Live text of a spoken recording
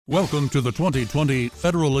Welcome to the 2020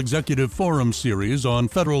 Federal Executive Forum series on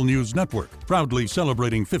Federal News Network, proudly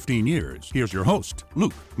celebrating 15 years. Here's your host,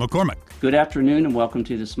 Luke McCormick. Good afternoon and welcome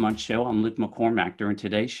to this month's show. I'm Luke McCormick. During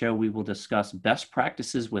today's show, we will discuss best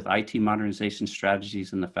practices with IT modernization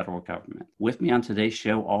strategies in the federal government. With me on today's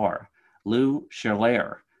show are Lou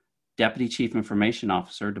Scherler, Deputy Chief Information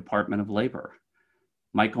Officer, Department of Labor;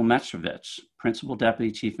 Michael Metrovich, Principal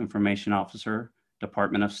Deputy Chief Information Officer,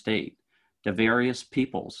 Department of State; Devarius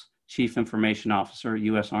Peoples, Chief Information Officer,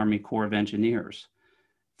 U.S. Army Corps of Engineers;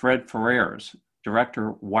 Fred Ferreras,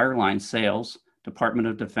 Director, Wireline Sales, Department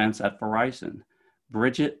of Defense at Verizon;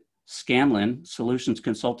 Bridget Scanlon, Solutions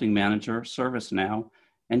Consulting Manager, ServiceNow;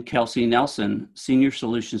 and Kelsey Nelson, Senior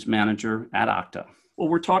Solutions Manager at Okta. Well,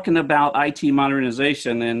 we're talking about IT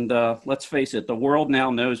modernization, and let's face it, the world now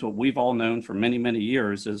knows what we've all known for many, many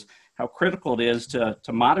years is how critical it is to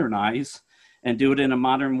modernize and do it in a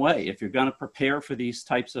modern way. If you're going to prepare for these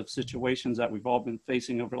types of situations that we've all been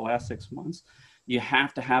facing over the last 6 months, you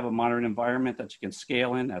have to have a modern environment that you can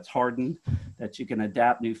scale in, that's hardened, that you can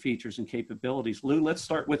adapt new features and capabilities. Lou, let's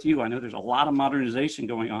start with you. I know there's a lot of modernization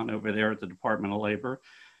going on over there at the Department of Labor.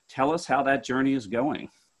 Tell us how that journey is going.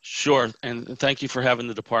 Sure, and thank you for having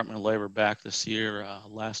the Department of Labor back this year.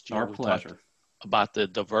 Last year, Our pleasure. Talked about the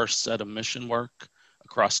diverse set of mission work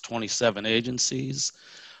across 27 agencies.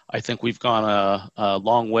 I think we've gone a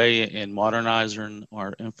long way in modernizing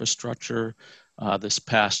our infrastructure this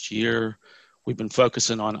past year. We've been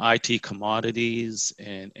focusing on IT commodities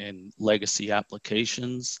and legacy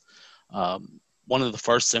applications. One of the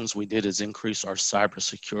first things we did is increase our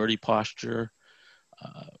cybersecurity posture,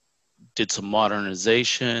 did some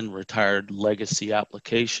modernization, retired legacy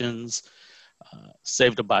applications,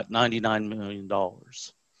 saved about $99 million.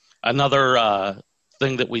 Another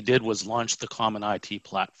thing that we did was launch the Common IT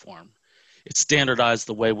platform. It standardized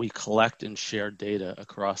the way we collect and share data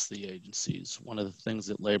across the agencies. One of the things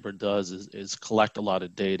that labor does is collect a lot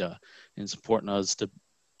of data, and it's important to us to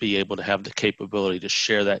be able to have the capability to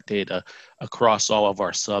share that data across all of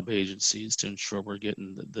our sub-agencies to ensure we're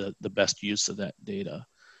getting the best use of that data.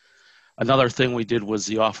 Another thing we did was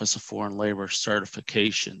the Office of Foreign Labor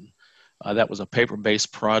certification. That was a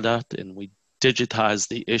paper-based product, and we digitized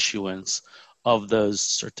the issuance of those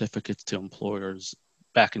certificates to employers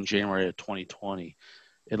back in January of 2020.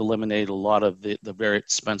 It eliminated a lot of the very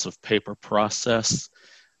expensive paper process,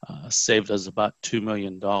 saved us about $2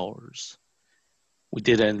 million. We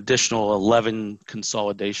did an additional 11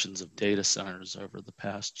 consolidations of data centers over the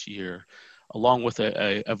past year, along with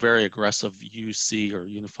a very aggressive UC or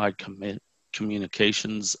Unified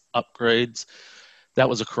Communications upgrades. That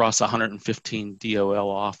was across 115 DOL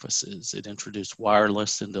offices. It introduced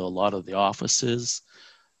wireless into a lot of the offices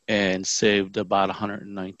and saved about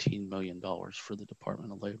 $119 million for the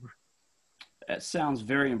Department of Labor. That sounds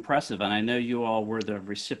very impressive. And I know you all were the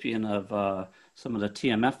recipient of some of the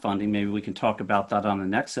TMF funding. Maybe we can talk about that on the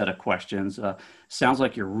next set of questions. Sounds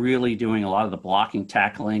like you're really doing a lot of the blocking,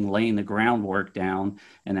 tackling, laying the groundwork down,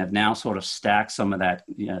 and have now sort of stacked some of that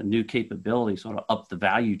new capability sort of up the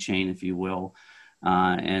value chain, if you will.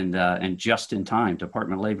 And just in time,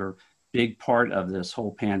 Department of Labor, big part of this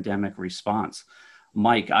whole pandemic response.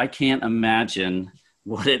 Mike, I can't imagine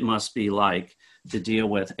what it must be like to deal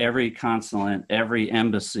with every consulate, every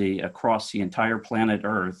embassy across the entire planet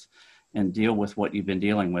Earth and deal with what you've been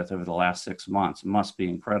dealing with over the last 6 months. It must be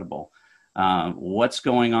incredible. What's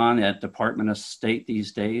going on at Department of State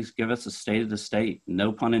these days? Give us a state of the state.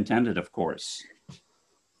 No pun intended, of course.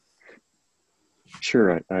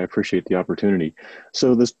 Sure, I appreciate the opportunity.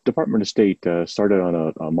 So this Department of State started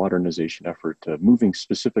on a modernization effort, moving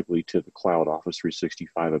specifically to the cloud Office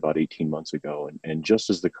 365 about 18 months ago. And just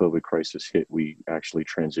as the COVID crisis hit, we actually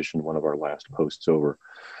transitioned one of our last posts over.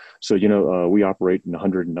 So, we operate in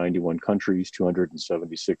 191 countries,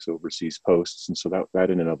 276 overseas posts. And so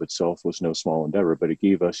that in and of itself was no small endeavor, but it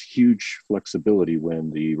gave us huge flexibility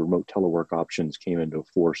when the remote telework options came into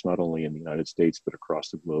force, not only in the United States, but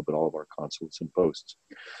across the globe at all of our consulates and posts.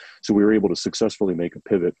 So we were able to successfully make a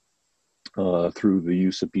pivot through the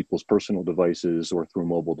use of people's personal devices or through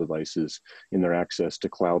mobile devices in their access to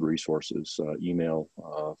cloud resources, email,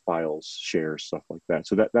 files, shares, stuff like that.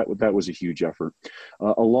 So that was a huge effort.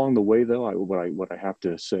 Along the way, though, what I have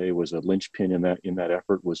to say was a linchpin in that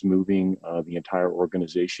effort was moving the entire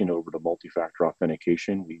organization over to multi-factor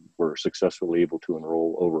authentication. We were successfully able to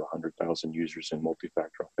enroll over 100,000 users in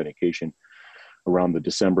multi-factor authentication around the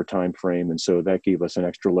December timeframe. And so that gave us an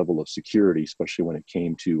extra level of security, especially when it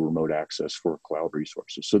came to remote access for cloud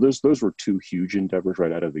resources. So those were two huge endeavors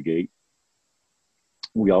right out of the gate.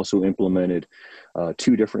 We also implemented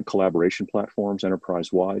 2 different collaboration platforms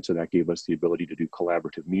enterprise-wide, so that gave us the ability to do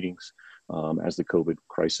collaborative meetings as the COVID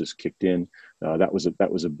crisis kicked in. That was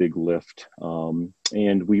a big lift.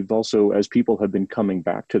 And we've also, as people have been coming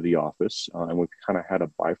back to the office, and we've kind of had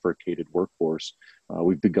a bifurcated workforce,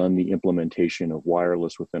 we've begun the implementation of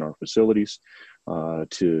wireless within our facilities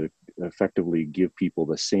to effectively give people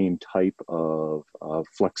the same type of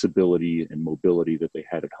flexibility and mobility that they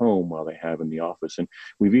had at home while they have in the office. And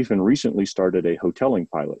we've even recently started a hoteling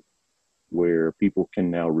pilot where people can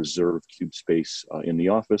now reserve cube space in the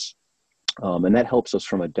office. And that helps us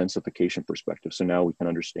from a densification perspective. So now we can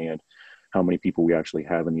understand how many people we actually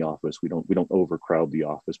have in the office. We don't overcrowd the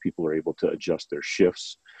office. People are able to adjust their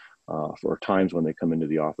shifts for times when they come into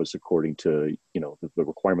the office according to the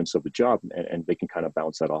requirements of the job, and they can kind of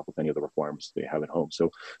bounce that off with any of the requirements they have at home. So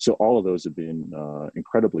all of those have been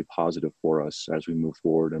incredibly positive for us as we move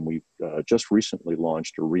forward. And we've just recently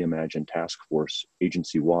launched a reimagined task force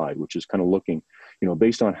agency-wide, which is kind of looking,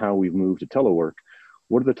 based on how we've moved to telework,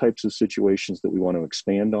 what are the types of situations that we want to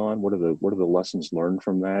expand on? What are the lessons learned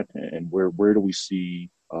from that? And where do we see,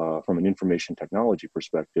 from an information technology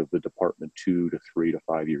perspective, the department 2 to 3 to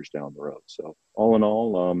 5 years down the road? So all in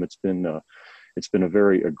all, it's been a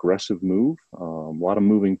very aggressive move, a lot of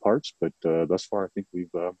moving parts, but thus far I think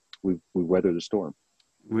we've weathered the storm.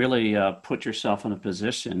 Really put yourself in a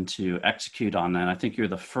position to execute on that. I think you're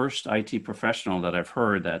the first IT professional that I've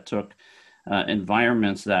heard that took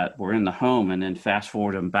environments that were in the home and then fast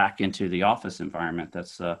forward them back into the office environment.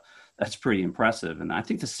 That's pretty impressive. And I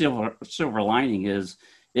think the silver lining is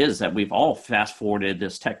that we've all fast forwarded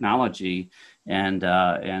this technology and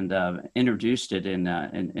introduced it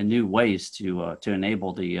in new ways to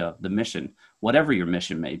enable the mission, whatever your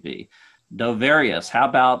mission may be. Dovarius, how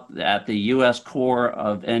about at the U.S. Corps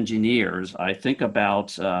of Engineers? I think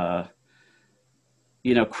about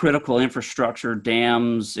critical infrastructure,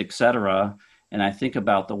 dams, et cetera. And I think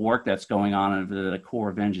about the work that's going on in the Corps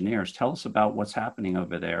of Engineers. Tell us about what's happening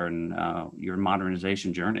over there and your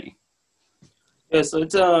modernization journey. Yeah, so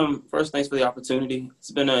it's first, thanks for the opportunity.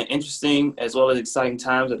 It's been an interesting as well as exciting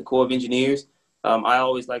times at the Corps of Engineers. I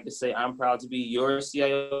always like to say I'm proud to be your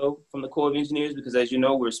CIO from the Corps of Engineers because, as you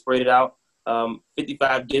know, we're spread out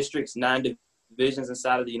 55 districts, 9 divisions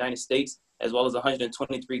inside of the United States, as well as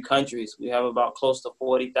 123 countries. We have about close to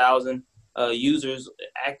 40,000 users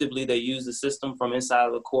actively that use the system from inside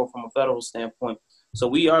of the Corps from a federal standpoint. So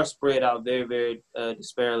we are spread out very, very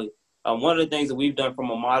disparately. One of the things that we've done from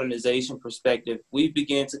a modernization perspective, we've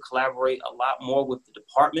begun to collaborate a lot more with the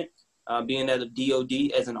department, being at the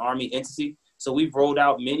DoD as an Army entity. So we've rolled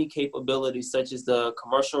out many capabilities such as the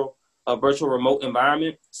commercial virtual remote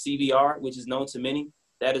environment, CVR, which is known to many.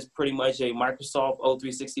 That is pretty much a Microsoft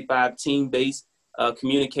O365 team-based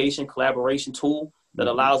communication collaboration tool that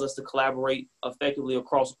allows us to collaborate effectively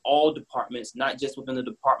across all departments, not just within the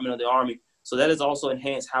Department of the Army. So that has also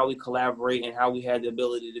enhanced how we collaborate and how we have the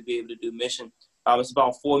ability to be able to do mission. It's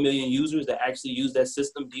about 4 million users that actually use that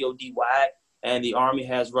system DoD-wide, and the Army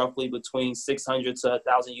has roughly between 600 to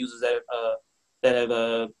 1,000 users that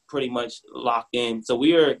have pretty much locked in. So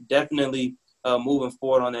we are definitely moving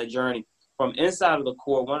forward on that journey. From inside of the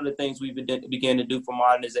Corps, one of the things we began to do for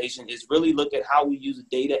modernization is really look at how we use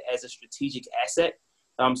data as a strategic asset.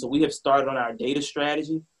 So we have started on our data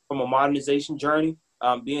strategy from a modernization journey,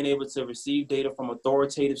 being able to receive data from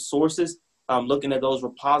authoritative sources, looking at those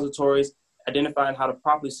repositories, identifying how to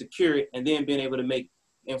properly secure it, and then being able to make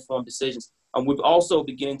informed decisions. We've also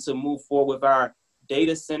begun to move forward with our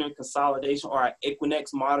data center consolidation or our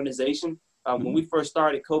Equinix modernization. When we first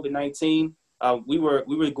started COVID-19, we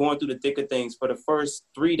were going through the thick of things. For the first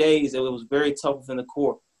 3 days, it was very tough within the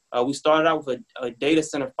Corps. We started out with a data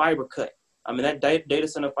center fiber cut. That data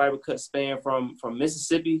center fiber cut spanned from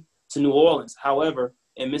Mississippi to New Orleans. However,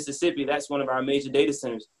 in Mississippi, that's one of our major data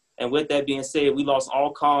centers. And with that being said, we lost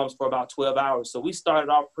all comms for about 12 hours. So we started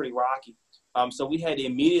off pretty rocky. So we had to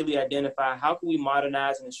immediately identify how can we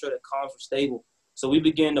modernize and ensure that comms were stable. So we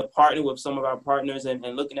began to partner with some of our partners and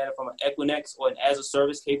looking at it from an Equinix or an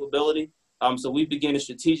as-a-service capability. So we begin to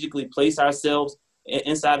strategically place ourselves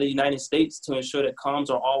inside the United States to ensure that comms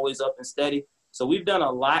are always up and steady. So we've done a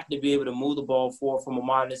lot to be able to move the ball forward from a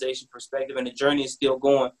modernization perspective, and the journey is still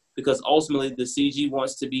going because ultimately the CG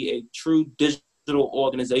wants to be a true digital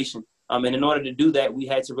organization. And in order to do that, we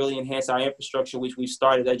had to really enhance our infrastructure, which we've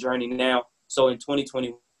started that journey now. So in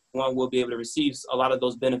 2021, we'll be able to receive a lot of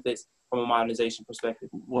those benefits from a modernization perspective.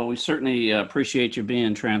 Well, we certainly appreciate you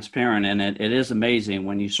being transparent, and it is amazing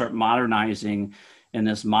when you start modernizing in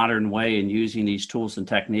this modern way and using these tools and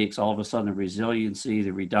techniques, all of a sudden the resiliency,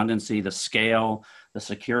 the redundancy, the scale, the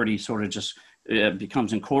security sort of just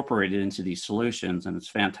becomes incorporated into these solutions. And it's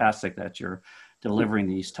fantastic that you're delivering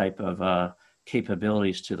these type of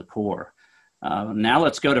capabilities to the Corps. Now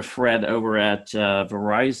let's go to Fred over at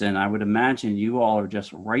Verizon. I would imagine you all are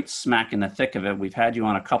just right smack in the thick of it. We've had you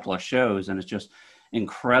on a couple of shows, and it's just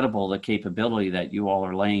incredible the capability that you all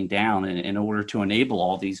are laying down in order to enable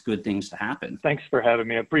all these good things to happen. Thanks for having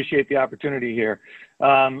me. I appreciate the opportunity here.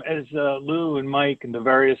 As Lou and Mike and the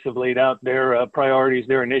various have laid out their priorities,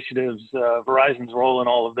 their initiatives, Verizon's role in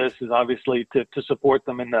all of this is obviously to support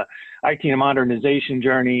them in the IT modernization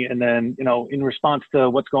journey, and then, in response to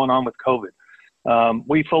what's going on with COVID.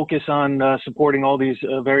 We focus on supporting all these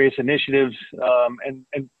various initiatives, and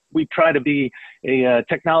we try to be a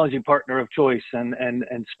technology partner of choice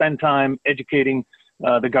and spend time educating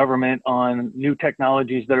the government on new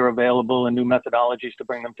technologies that are available and new methodologies to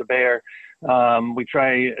bring them to bear. We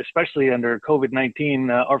try, especially under COVID-19,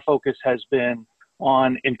 our focus has been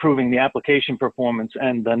on improving the application performance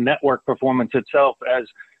and the network performance itself as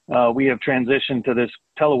we have transitioned to this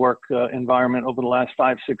telework environment over the last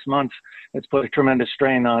 5-6 months. It's put a tremendous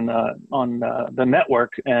strain on the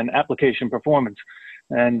network and application performance.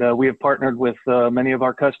 And we have partnered with many of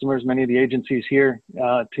our customers, many of the agencies here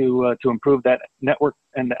to improve that network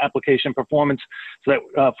and the application performance so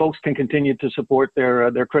that folks can continue to support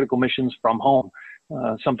their critical missions from home,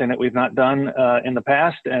 something that we've not done in the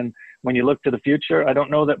past. And when you look to the future, I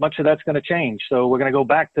don't know that much of that's going to change. So we're going to go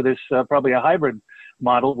back to this probably a hybrid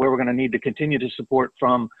model where we're going to need to continue to support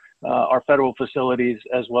from our federal facilities,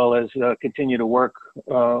 as well as continue to work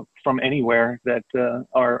from anywhere that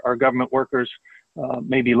our government workers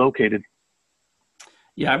may be located.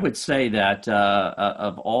 Yeah, I would say that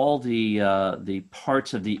of all the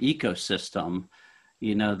parts of the ecosystem,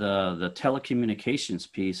 the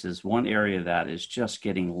telecommunications piece is one area that is just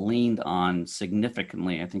getting leaned on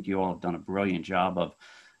significantly. I think you all have done a brilliant job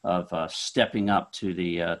of stepping up to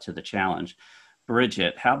the challenge.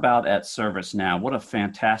 Bridget, how about at ServiceNow? What a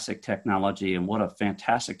fantastic technology, and what a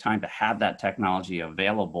fantastic time to have that technology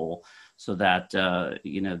available so that,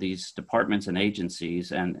 these departments and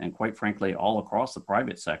agencies and quite frankly, all across the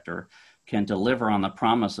private sector can deliver on the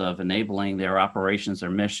promise of enabling their operations, their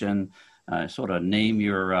mission, sort of name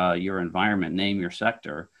your environment, name your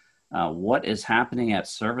sector. What is happening at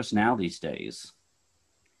ServiceNow these days?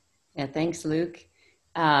 Yeah, thanks, Luke.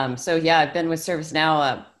 I've been with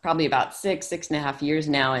ServiceNow probably about 6.5 years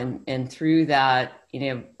now. And through that,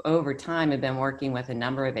 over time, I've been working with a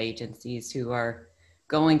number of agencies who are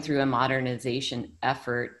going through a modernization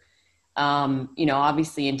effort.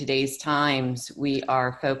 Obviously in today's times, we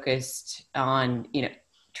are focused on,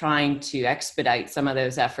 trying to expedite some of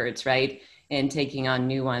those efforts, right? And taking on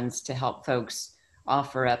new ones to help folks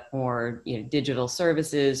offer up more, digital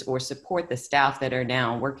services or support the staff that are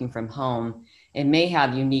now working from home and may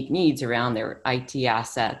have unique needs around their IT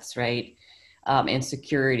assets, right? And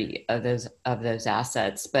security of those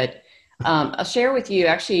assets. But I'll share with you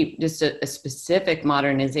actually just a specific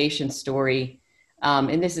modernization story.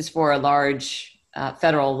 And this is for a large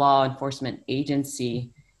federal law enforcement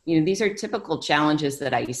agency. These are typical challenges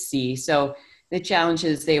that I see. So the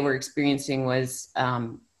challenges they were experiencing was,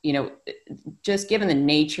 just given the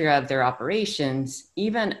nature of their operations,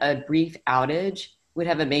 even a brief outage would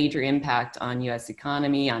have a major impact on U.S.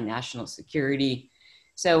 economy, on national security.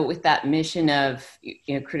 So with that mission of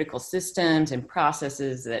critical systems and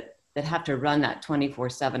processes that have to run that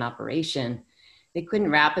 24/7 operation, they couldn't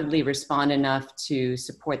rapidly respond enough to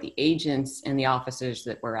support the agents and the officers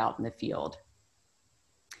that were out in the field.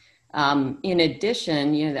 In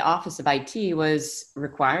addition, the Office of IT was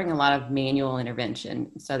requiring a lot of manual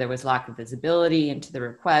intervention. So there was lack of visibility into the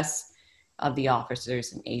requests of the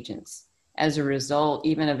officers and agents. As a result,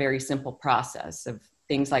 even a very simple process of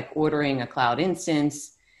things like ordering a cloud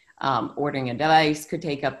instance, ordering a device could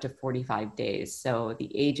take up to 45 days. So the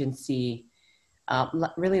agency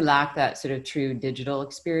really lacked that sort of true digital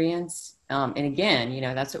experience. And again,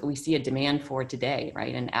 that's what we see a demand for today,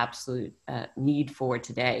 right? An absolute need for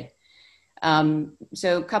today.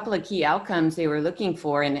 So a couple of key outcomes they were looking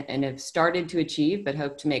for and have started to achieve, but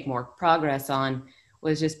hope to make more progress on,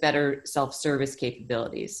 was just better self-service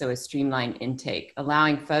capabilities. So a streamlined intake,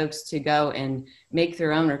 allowing folks to go and make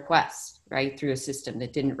their own requests, right, through a system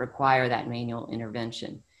that didn't require that manual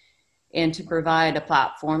intervention. And to provide a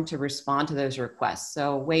platform to respond to those requests.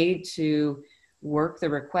 So a way to work the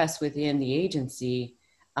requests within the agency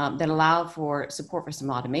that allow for support for some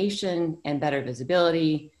automation and better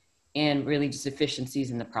visibility and really just efficiencies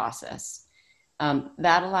in the process.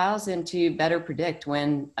 That allows them to better predict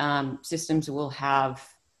when systems will have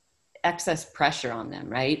excess pressure on them,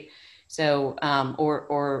 right? So,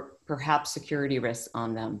 or perhaps security risks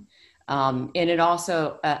on them. And it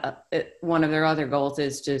also, one of their other goals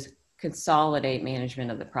is to consolidate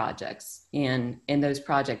management of the projects and those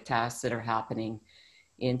project tasks that are happening.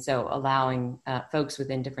 And so allowing folks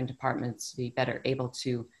within different departments to be better able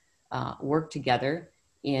to work together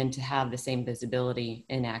and to have the same visibility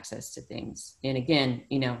and access to things. And again,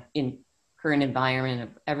 in current environment of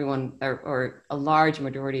everyone or a large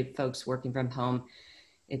majority of folks working from home,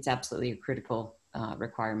 it's absolutely a critical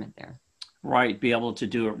requirement there. Right, be able to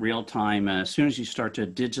do it real time. As soon as you start to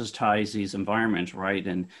digitize these environments, right,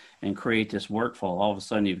 and create this workflow, all of a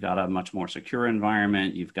sudden you've got a much more secure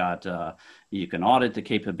environment. You've got, you can audit the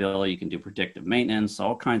capability, you can do predictive maintenance,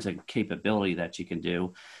 all kinds of capability that you can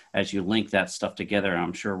do as you link that stuff together.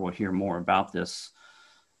 I'm sure we'll hear more about this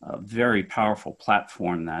very powerful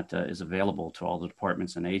platform that is available to all the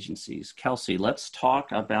departments and agencies. Kelsey, let's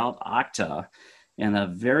talk about Okta and a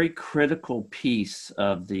very critical piece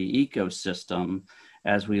of the ecosystem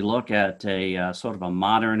as we look at a sort of a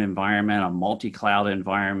modern environment, a multi-cloud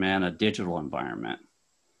environment, a digital environment.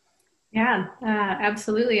 Yeah,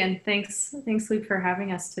 absolutely. And thanks, Luke, for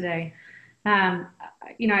having us today. A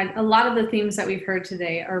lot of the themes that we've heard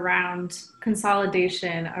today around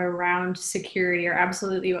consolidation, around security are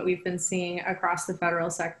absolutely what we've been seeing across the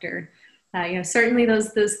federal sector. Certainly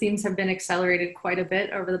those themes have been accelerated quite a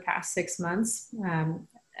bit over the past 6 months.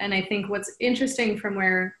 And I think what's interesting from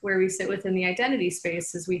where we sit within the identity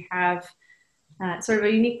space is we have sort of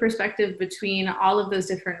a unique perspective between all of those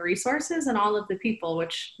different resources and all of the people,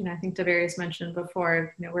 which I think Davarius mentioned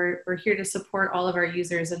before. We're here to support all of our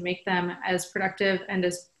users and make them as productive and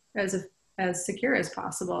as secure as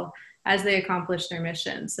possible as they accomplish their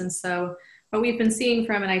missions. And so what we've been seeing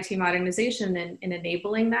from an IT modernization in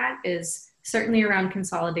enabling that is certainly around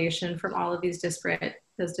consolidation from all of those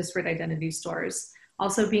disparate identity stores.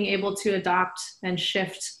 Also being able to adopt and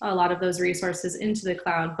shift a lot of those resources into the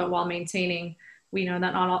cloud, but while maintaining, we know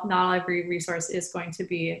that not every resource is going to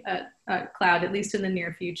be a cloud, at least in the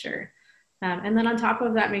near future. And then on top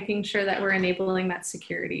of that, making sure that we're enabling that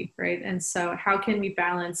security, right? And so how can we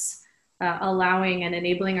balance allowing and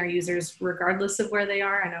enabling our users regardless of where they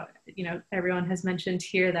are? I know, everyone has mentioned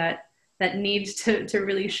here that need to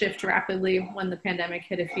really shift rapidly when the pandemic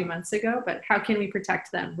hit a few months ago, but how can we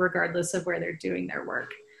protect them regardless of where they're doing their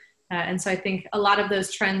work? And so I think a lot of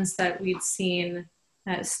those trends that we'd seen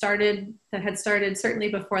had started certainly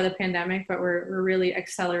before the pandemic, but were really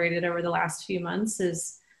accelerated over the last few months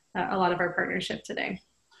is a lot of our partnership today.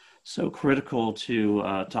 So critical to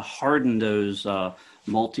harden those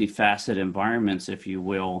multifaceted environments, if you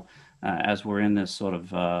will, as we're in this sort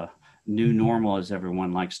of new normal, as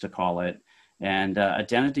everyone likes to call it, and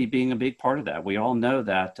identity being a big part of that. We all know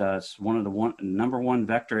that it's one of the number one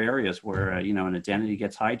vector areas where an identity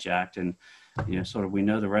gets hijacked, and sort of we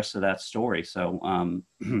know the rest of that story. So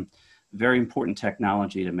very important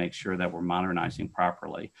technology to make sure that we're modernizing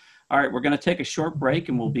properly. All right, we're going to take a short break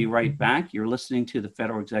and we'll be right back. You're listening to the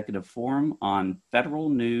Federal Executive Forum on Federal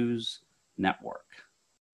News Network.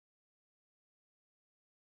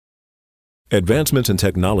 Advancements in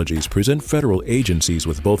technologies present federal agencies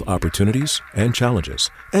with both opportunities and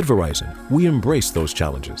challenges. At Verizon, we embrace those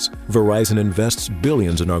challenges. Verizon invests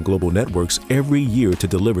billions in our global networks every year to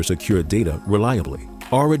deliver secure data reliably.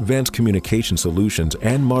 Our advanced communication solutions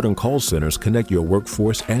and modern call centers connect your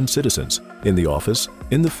workforce and citizens in the office,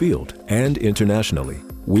 in the field, and internationally.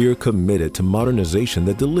 We're committed to modernization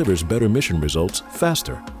that delivers better mission results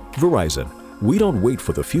faster. Verizon, we don't wait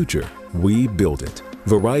for the future, we build it.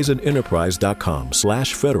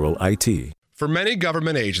 VerizonEnterprise.com/Federal IT. For many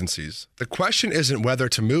government agencies, the question isn't whether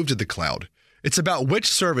to move to the cloud. It's about which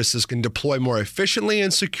services can deploy more efficiently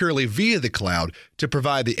and securely via the cloud to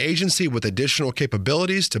provide the agency with additional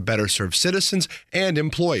capabilities to better serve citizens and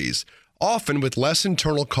employees, often with less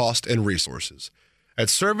internal cost and resources. At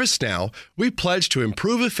ServiceNow, we pledge to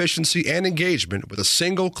improve efficiency and engagement with a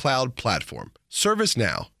single cloud platform.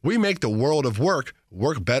 ServiceNow, we make the world of work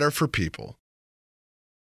better for people.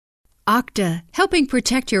 Okta, helping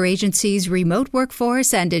protect your agency's remote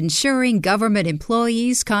workforce and ensuring government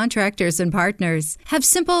employees, contractors, and partners have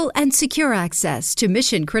simple and secure access to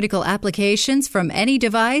mission-critical applications from any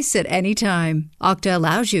device at any time. Okta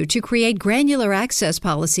allows you to create granular access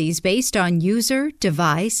policies based on user,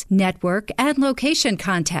 device, network, and location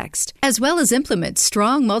context, as well as implement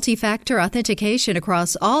strong multi-factor authentication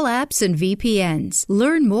across all apps and VPNs.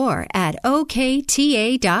 Learn more at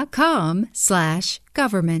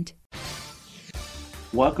okta.com/government.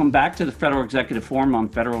 Welcome back to the Federal Executive Forum on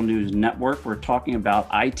Federal News Network. We're talking about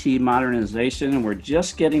IT modernization, and we're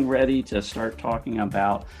just getting ready to start talking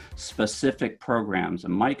about specific programs.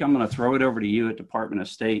 And Mike, I'm going to throw it over to you at Department of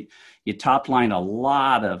State. You top-line a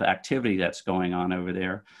lot of activity that's going on over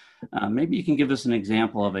there. Maybe you can give us an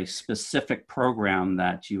example of a specific program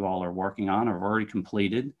that you all are working on or have already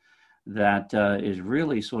completed that is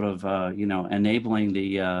really sort of, enabling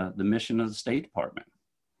the mission of the State Department.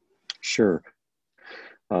 Sure.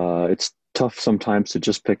 It's tough sometimes to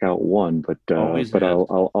just pick out one, but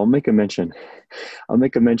I'll make a mention. I'll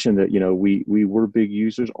make a mention that we were big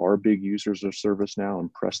users, are big users of ServiceNow,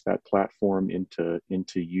 and pressed that platform into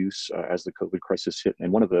use as the COVID crisis hit.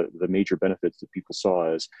 And one of the major benefits that people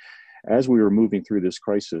saw is, as we were moving through this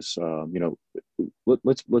crisis,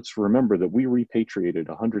 let's remember that we repatriated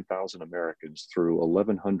 100,000 Americans through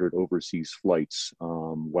 1,100 overseas flights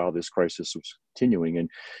while this crisis was continuing. And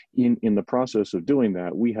in the process of doing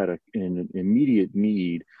that, we had an immediate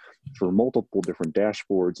need for multiple different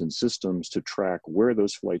dashboards and systems to track where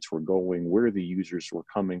those flights were going, where the users were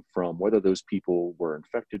coming from, whether those people were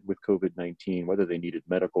infected with COVID-19, whether they needed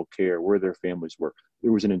medical care, where their families were.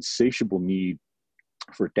 There was an insatiable need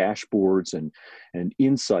for dashboards and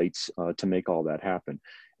insights to make all that happen.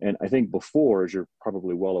 And I think before, as you're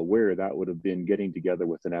probably well aware, that would have been getting together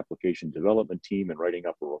with an application development team and writing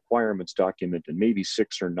up a requirements document, and maybe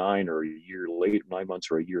 6 or 9 or a year late, 9 months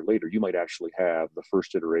or a year later, you might actually have the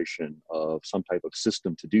first iteration of some type of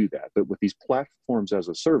system to do that. But with these platforms as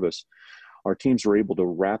a service, our teams are able to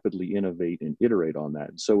rapidly innovate and iterate on that.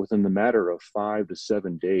 And so within the matter of 5 to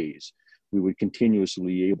 7 days, we would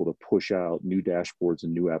continuously able to push out new dashboards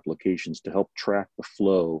and new applications to help track the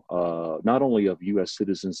flow, not only of U.S.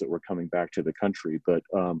 citizens that were coming back to the country, but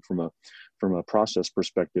from a process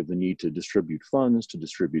perspective, the need to distribute funds, to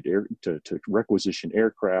distribute to requisition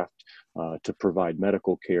aircraft, to provide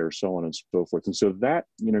medical care, so on and so forth. And so that,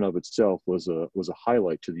 in and of itself, was a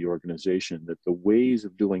highlight to the organization, that the ways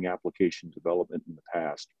of doing application development in the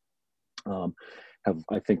past have,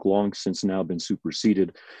 I think, long since now been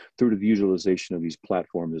superseded through the utilization of these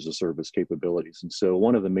platform as a service capabilities. And so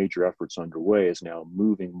one of the major efforts underway is now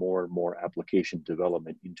moving more and more application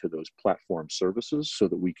development into those platform services so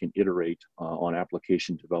that we can iterate on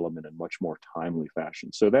application development in much more timely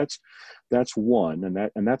fashion. So that's one,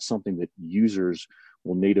 and that's something that users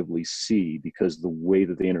will natively see, because the way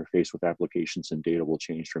that they interface with applications and data will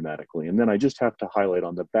change dramatically. And then I just have to highlight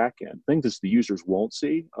on the back end things that the users won't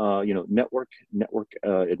see, network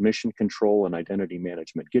admission control and identity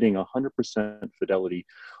management, getting 100% fidelity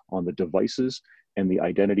on the devices and the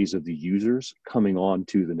identities of the users coming on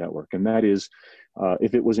to the network. And that is,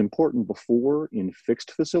 if it was important before in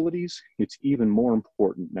fixed facilities, it's even more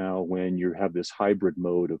important now when you have this hybrid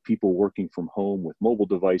mode of people working from home with mobile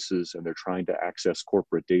devices, and they're trying to access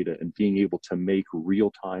corporate data and being able to make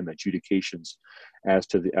real-time adjudications as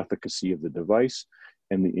to the efficacy of the device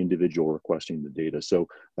and the individual requesting the data. So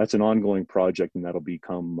that's an ongoing project, and that'll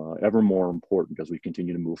become ever more important as we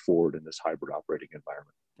continue to move forward in this hybrid operating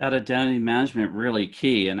environment. That identity management really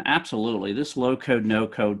key, and absolutely this low code, no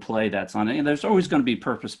code play that's on it. And there's always going to be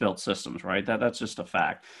purpose built systems, right? That's just a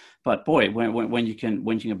fact. But boy, when you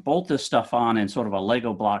can bolt this stuff on in sort of a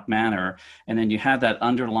Lego block manner, and then you have that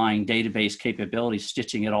underlying database capability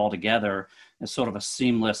stitching it all together as sort of a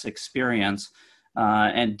seamless experience,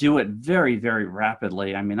 and do it very, very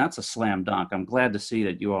rapidly. I mean, that's a slam dunk. I'm glad to see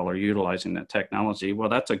that you all are utilizing that technology. Well,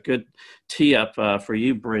 that's a good tee up for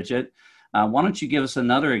you, Bridget. Why don't you give us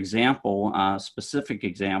another example, specific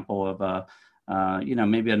example of,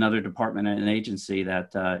 maybe another department and agency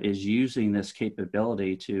that is using this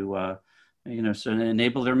capability to, so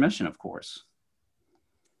enable their mission, of course.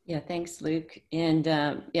 Yeah, thanks, Luke. And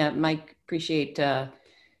Mike, appreciate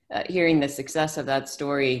hearing the success of that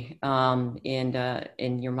story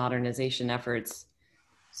in your modernization efforts.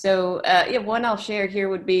 So one I'll share here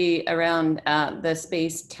would be around the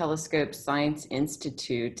Space Telescope Science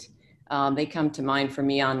Institute. They come to mind for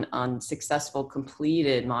me on successful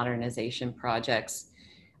completed modernization projects.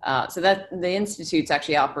 So that the Institute's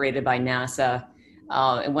actually operated by NASA.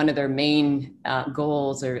 And one of their main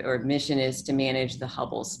goals or mission is to manage the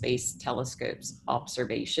Hubble Space Telescope's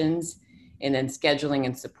observations, and then scheduling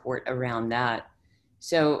and support around that.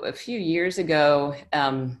 So a few years ago,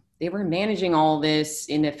 they were managing all this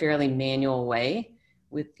in a fairly manual way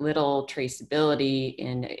with little traceability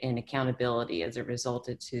and accountability as it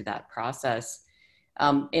resulted to that process.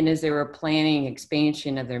 And as they were planning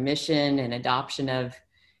expansion of their mission and adoption of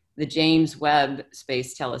the James Webb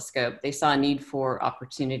Space Telescope, they saw a need for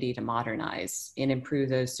opportunity to modernize and improve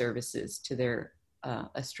those services to their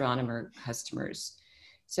astronomer customers.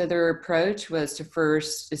 So their approach was to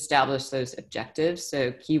first establish those objectives.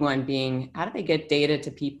 So key one being, how do they get data to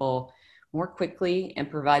people more quickly and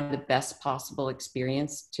provide the best possible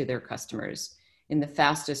experience to their customers in the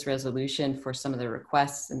fastest resolution for some of the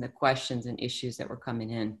requests and the questions and issues that were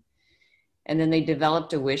coming in. And then they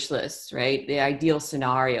developed a wish list, right? The ideal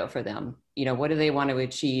scenario for them. What do they want to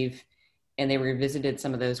achieve? And they revisited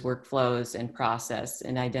some of those workflows and process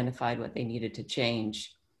and identified what they needed to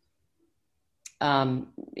change.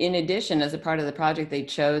 In addition, as a part of the project, they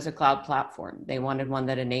chose a cloud platform. They wanted one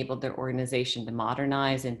that enabled their organization to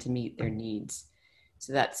modernize and to meet their needs.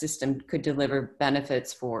 So that system could deliver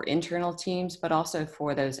benefits for internal teams, but also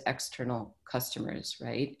for those external customers,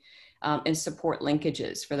 right? And support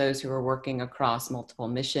linkages for those who are working across multiple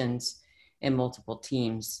missions and multiple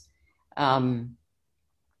teams. End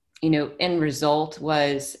result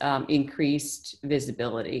was increased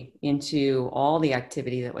visibility into all the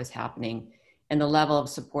activity that was happening and the level of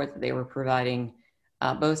support that they were providing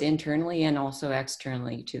both internally and also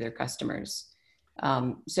externally to their customers.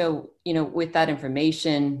 With that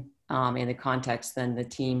information in the context, then the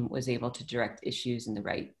team was able to direct issues in the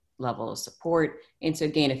right level of support and so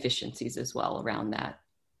gain efficiencies as well around that.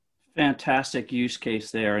 Fantastic use case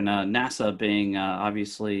there. And NASA being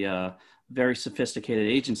obviously a very sophisticated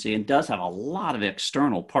agency and does have a lot of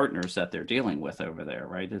external partners that they're dealing with over there,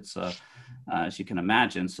 right? It's as you can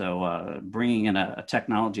imagine. So bringing in a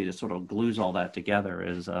technology that sort of glues all that together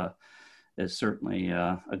is certainly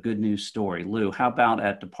a good news story. Lou, how about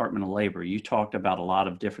at Department of Labor? You talked about a lot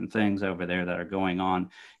of different things over there that are going on.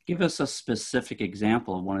 Give us a specific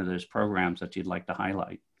example of one of those programs that you'd like to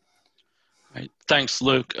highlight. Right. Thanks,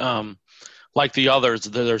 Luke. Like the others,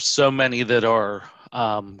 there's so many that are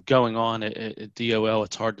going on at DOL,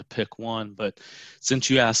 it's hard to pick one. But since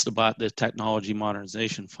you asked about the Technology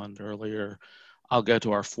Modernization Fund earlier, I'll go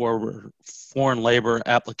to our Foreign Labor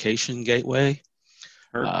Application Gateway.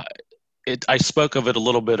 Sure. I spoke of it a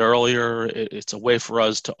little bit earlier. It's a way for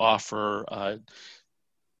us to offer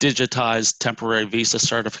digitized temporary visa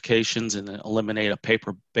certifications and eliminate a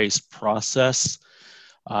paper-based process.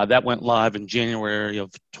 That went live in January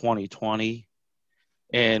of 2020.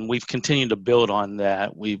 And we've continued to build on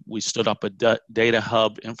that. We stood up a data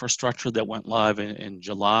hub infrastructure that went live in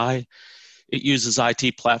July. It uses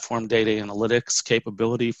IT platform data analytics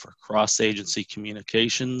capability for cross-agency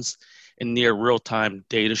communications and near real-time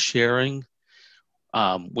data sharing.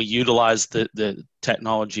 We utilize the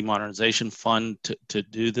Technology Modernization Fund to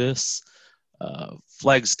do this.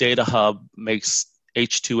 FLEG's Data Hub makes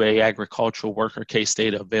H-2A agricultural worker case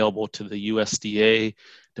data available to the USDA,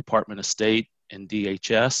 Department of State, and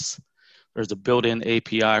DHS. There's a built-in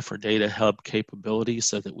API for Data Hub capability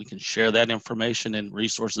so that we can share that information and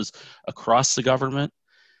resources across the government.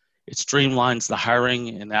 It streamlines the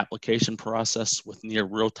hiring and application process with near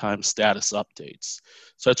real-time status updates.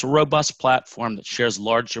 So it's a robust platform that shares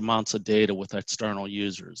large amounts of data with external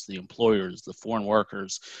users, the employers, the foreign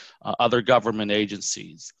workers, other government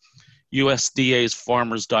agencies. USDA's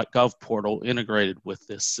farmers.gov portal integrated with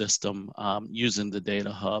this system using the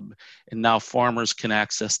Data Hub. And now farmers can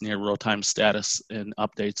access near real-time status and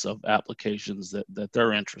updates of applications that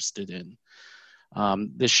they're interested in.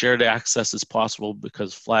 This shared access is possible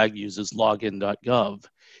because FLAG uses login.gov.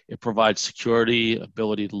 It provides security,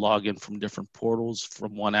 ability to log in from different portals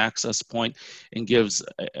from one access point, and gives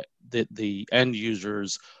the end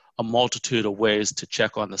users a multitude of ways to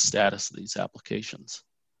check on the status of these applications.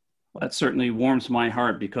 Well, that certainly warms my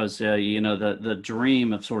heart because, the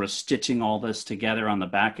dream of sort of stitching all this together on the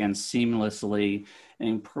back end seamlessly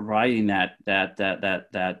and providing that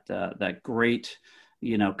great,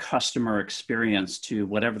 customer experience to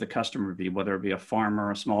whatever the customer be, whether it be a farmer,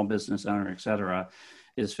 a small business owner, et cetera,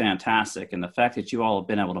 is fantastic. And the fact that you all have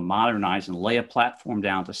been able to modernize and lay a platform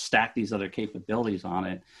down to stack these other capabilities on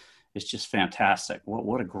it is just fantastic.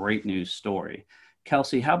 What a great news story.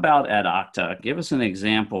 Kelsey, how about at Okta? Give us an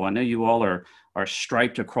example. I know you all are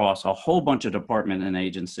striped across a whole bunch of departments and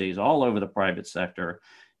agencies all over the private sector.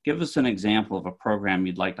 Give us an example of a program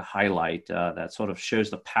you'd like to highlight that sort of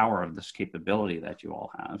shows the power of this capability that you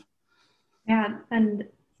all have. Yeah, and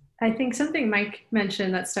I think something Mike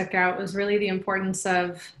mentioned that stuck out was really the importance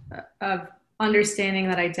of understanding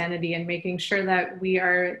that identity and making sure that we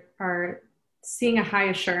are seeing a high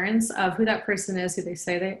assurance of who that person is, who they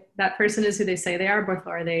say that person is who they say they are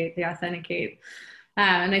before they authenticate.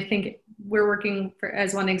 And I think we're working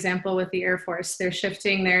as one example with the Air Force. They're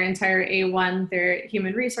shifting their entire A1, their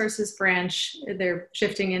human resources branch, they're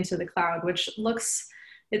shifting into the cloud, which looks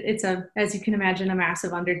it's as you can imagine, a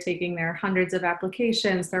massive undertaking. There are hundreds of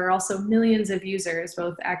applications. There are also millions of users,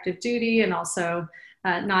 both active duty and also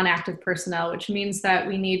non-active personnel, which means that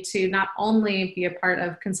we need to not only be a part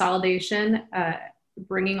of consolidation,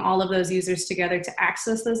 bringing all of those users together to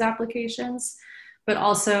access those applications, but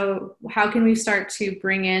also how can we start to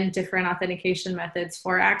bring in different authentication methods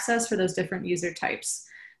for access for those different user types.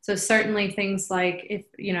 So certainly things like if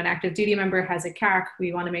an active duty member has a CAC,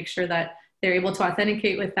 we want to make sure that they're able to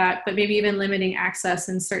authenticate with that, but maybe even limiting access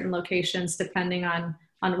in certain locations depending on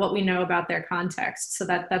what we know about their context. So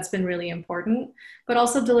that's been really important, but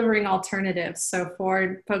also delivering alternatives. So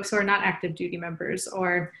for folks who are not active duty members,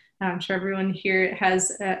 or I'm sure everyone here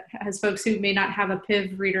has folks who may not have a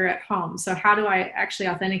PIV reader at home. So how do I actually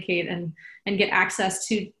authenticate and get access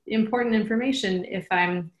to important information if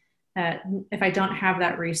I don't have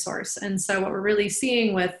that resource? And so what we're really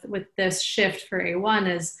seeing with this shift for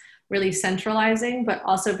A1 is really centralizing, but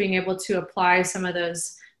also being able to apply some of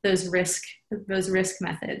those risk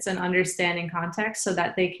methods and understanding context so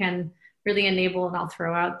that they can really enable, and I'll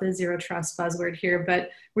throw out the zero trust buzzword here,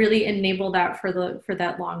 but really enable that for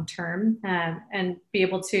that long term, and be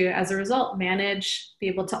able to, as a result, manage, be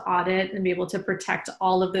able to audit, and be able to protect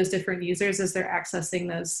all of those different users as they're accessing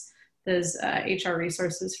those HR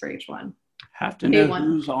resources for H1. Have to know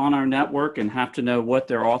who's on our network and have to know what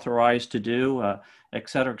they're authorized to do, et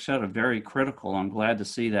cetera, et cetera. Very critical. I'm glad to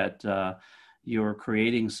see that you're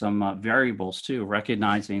creating some variables too,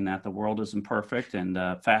 recognizing that the world isn't perfect, and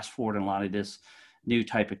fast forwarding a lot of this new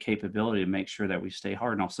type of capability to make sure that we stay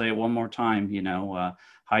hard. And I'll say it one more time,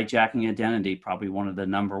 hijacking identity, probably one of the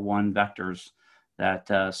number one vectors that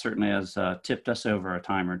certainly has tipped us over a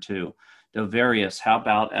time or two. Dovarius, how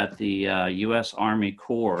about at the U.S. Army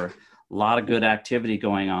Corps? A lot of good activity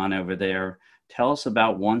going on over there. Tell us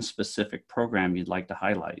about one specific program you'd like to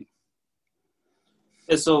highlight.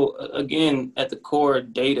 Yeah, so again, at the core,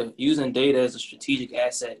 data, using data as a strategic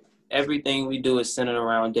asset. Everything we do is centered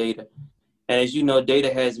around data. And as you know,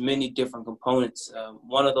 data has many different components.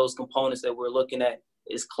 One of those components that we're looking at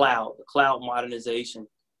is cloud modernization.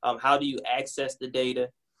 How do you access the data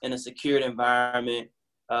in a secured environment?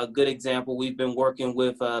 A good example, we've been working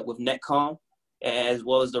with NetCom, as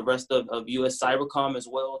well as the rest of U.S. Cybercom as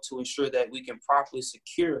well, to ensure that we can properly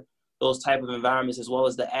secure those type of environments, as well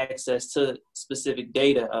as the access to specific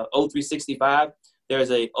data. O365, there's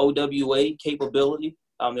a OWA capability.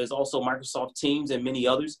 There's also Microsoft Teams and many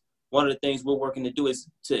others. One of the things we're working to do is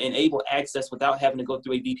to enable access without having to go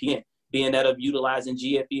through a VPN, being that of utilizing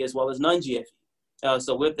GFE as well as non-GFE.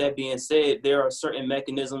 So with that being said, there are certain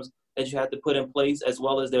mechanisms that you have to put in place, as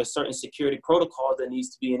well as there are certain security protocols that needs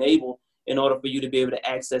to be enabled in order for you to be able to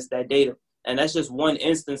access that data. And that's just one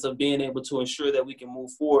instance of being able to ensure that we can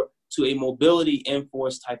move forward to a mobility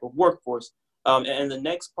enforced type of workforce. And the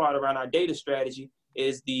next part around our data strategy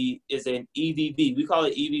is an EVV. We call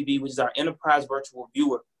it EVV, which is our Enterprise Virtual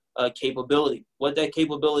Viewer capability. What that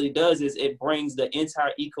capability does is it brings the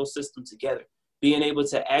entire ecosystem together, being able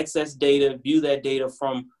to access data, view that data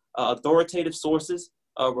from authoritative sources,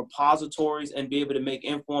 repositories, and be able to make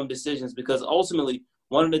informed decisions. Because ultimately,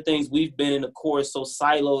 one of the things we've been in the core is so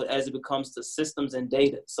siloed as it becomes to systems and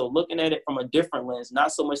data. So looking at it from a different lens,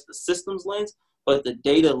 not so much the systems lens, but the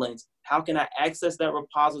data lens. How can I access that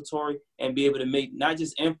repository and be able to make not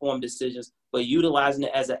just informed decisions, but utilizing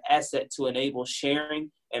it as an asset to enable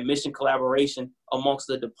sharing and mission collaboration amongst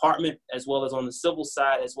the department, as well as on the civil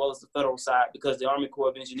side, as well as the federal side, because the Army Corps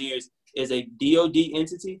of Engineers is a DoD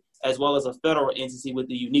entity, as well as a federal entity, with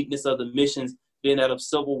the uniqueness of the missions being that of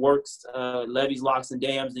civil works, levees, locks, and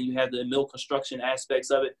dams. Then you have the mill construction aspects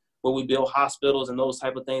of it, where we build hospitals and those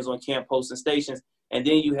type of things on camp posts and stations. And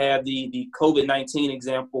then you have the COVID-19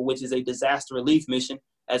 example, which is a disaster relief mission,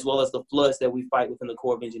 as well as the floods that we fight within the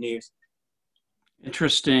Corps of Engineers.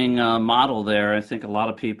 Interesting model there. I think a lot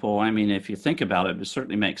of people, I mean, if you think about it, it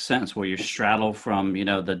certainly makes sense where you straddle from,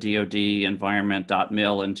 the DoD environment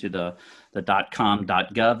 .mil into the .com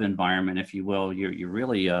 .gov environment, if you will. You're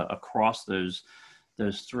really across those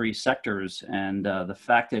three sectors, and the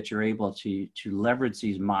fact that you're able to leverage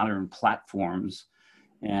these modern platforms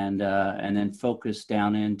and then focus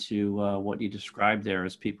down into what you described there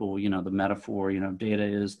as people, the metaphor, data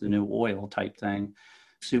is the new oil type thing.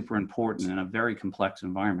 Super important in a very complex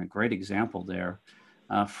environment. Great example there.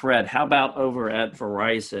 Fred, how about over at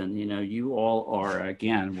Verizon? You all are,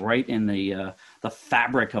 again, right in the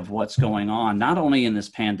fabric of what's going on, not only in this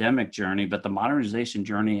pandemic journey, but the modernization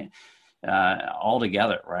journey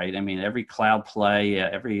altogether, right? I mean, every cloud play,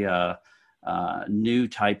 every new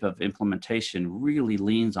type of implementation really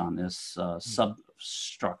leans on this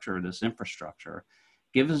substructure, this infrastructure.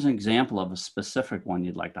 Give us an example of a specific one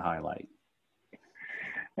you'd like to highlight.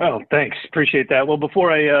 Oh, thanks. Appreciate that. Well,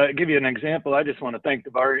 before I give you an example, I just want to thank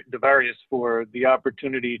Devarius for the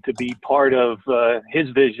opportunity to be part of his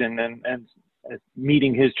vision and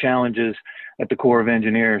meeting his challenges at the Corps of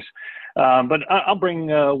Engineers. But I'll bring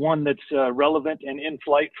one that's relevant and in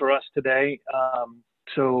flight for us today.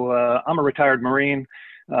 So I'm a retired Marine.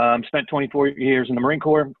 Spent 24 years in the Marine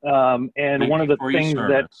Corps. And one of the things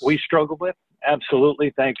that we struggled with,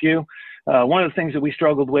 absolutely, thank you. One of the things that we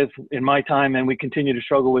struggled with in my time, and we continue to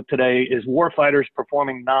struggle with today, is warfighters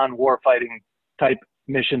performing non-war fighting type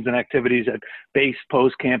missions and activities at base,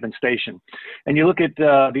 post, camp, and station. And you look at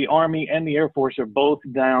the Army and the Air Force are both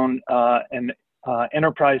down an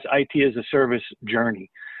enterprise IT as a service journey.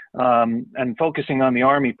 And focusing on the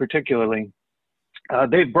Army particularly,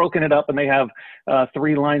 they've broken it up and they have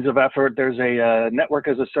 3 lines of effort. There's a network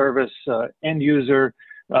as a service, end user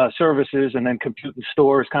services, and then compute and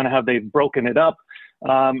stores, kind of how they've broken it up.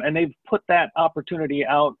 And they've put that opportunity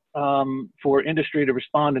out for industry to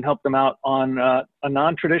respond and help them out on a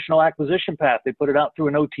non-traditional acquisition path. They put it out through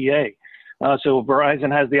an OTA. So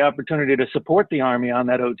Verizon has the opportunity to support the Army on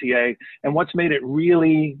that OTA. And what's made it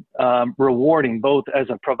really rewarding, both as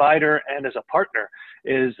a provider and as a partner,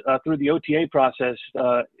 is through the OTA process,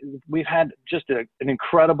 we've had just an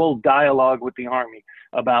incredible dialogue with the Army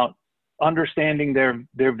about understanding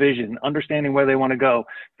their vision, understanding where they want to go.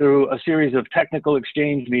 Through a series of technical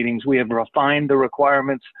exchange meetings, we have refined the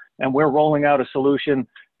requirements, and we're rolling out a solution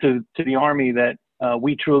to the Army that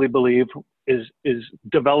we truly believe is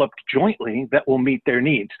developed jointly that will meet their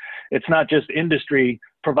needs. It's not just industry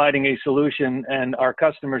providing a solution and our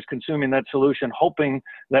customers consuming that solution, hoping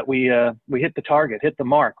that we hit the target, hit the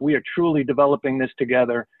mark. We are truly developing this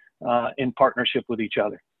together in partnership with each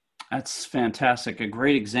other. That's fantastic. A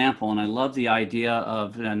great example. And I love the idea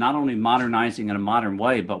of not only modernizing in a modern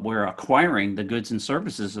way, but we're acquiring the goods and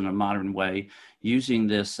services in a modern way using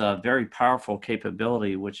this very powerful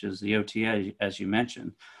capability, which is the OTA, as you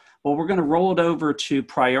mentioned. Well, we're going to roll it over to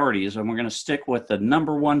priorities, and we're going to stick with the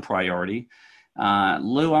number 1 priority.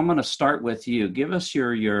 Lou, I'm going to start with you. Give us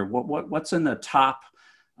your what's in the top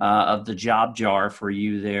of the job jar for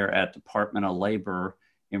you there at Department of Labor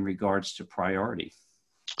in regards to priority.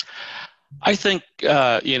 I think,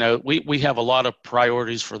 we have a lot of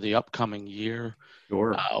priorities for the upcoming year.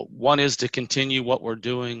 Sure. One is to continue what we're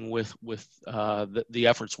doing with the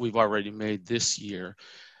efforts we've already made this year.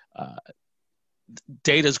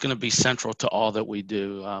 Data is going to be central to all that we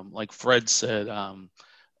do. Like Fred said, I'm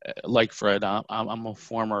a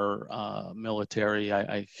former military.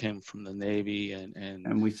 I came from the Navy,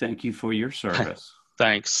 and we thank you for your service.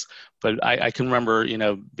 Thanks. But I can remember,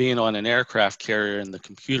 being on an aircraft carrier and the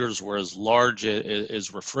computers were as large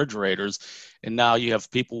as refrigerators. And now you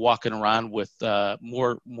have people walking around with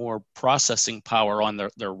more processing power on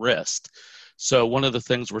their wrist. So one of the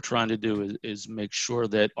things we're trying to do is make sure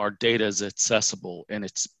that our data is accessible and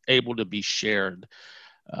it's able to be shared.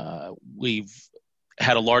 We've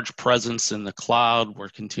had a large presence in the cloud. We're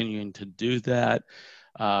continuing to do that.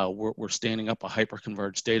 We're standing up a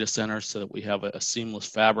hyper-converged data center so that we have a seamless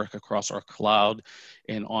fabric across our cloud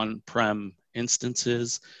and on-prem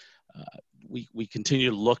instances. We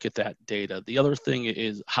continue to look at that data. The other thing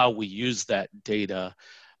is how we use that data.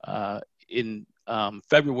 In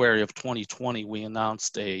February of 2020, we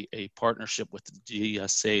announced a partnership with the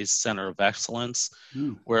GSA's Center of Excellence,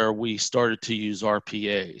 where we started to use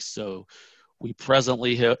RPA. So we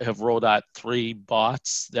presently have rolled out 3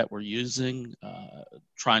 bots that we're using,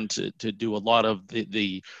 trying to do a lot of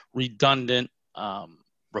the redundant,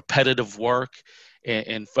 repetitive work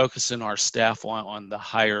and focusing our staff on the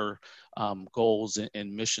higher goals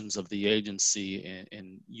and missions of the agency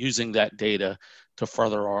and using that data to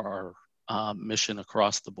further our mission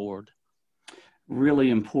across the board.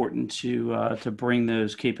 Really important to bring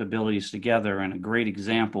those capabilities together, and a great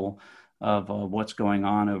example of what's going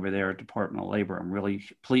on over there at Department of Labor. I'm really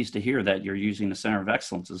pleased to hear that you're using the Center of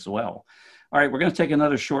Excellence as well. All right, we're going to take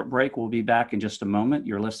another short break. We'll be back in just a moment.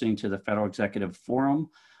 You're listening to the Federal Executive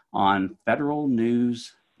Forum on Federal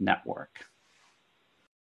News Network.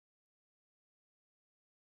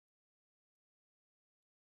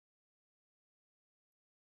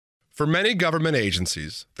 For many government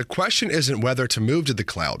agencies, the question isn't whether to move to the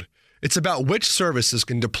cloud. It's about which services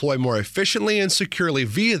can deploy more efficiently and securely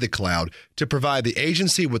via the cloud to provide the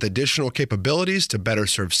agency with additional capabilities to better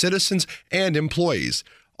serve citizens and employees,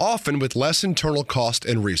 often with less internal cost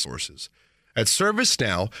and resources. At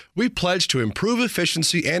ServiceNow, we pledge to improve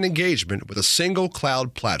efficiency and engagement with a single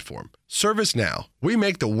cloud platform. ServiceNow, we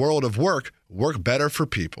make the world of work work better for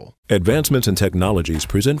people. Advancements in technologies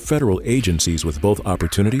present federal agencies with both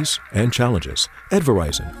opportunities and challenges. At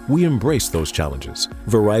Verizon, we embrace those challenges.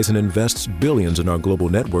 Verizon invests billions in our global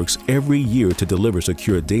networks every year to deliver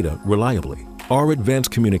secure data reliably. Our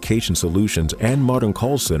advanced communication solutions and modern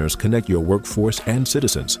call centers connect your workforce and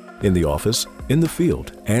citizens in the office, in the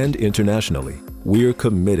field, and internationally. We're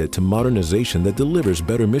committed to modernization that delivers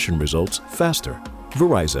better mission results faster.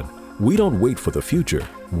 Verizon. We don't wait for the future,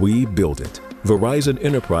 we build it.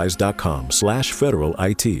 VerizonEnterprise.com/Federal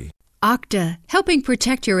IT. Okta, helping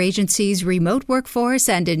protect your agency's remote workforce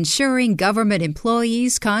and ensuring government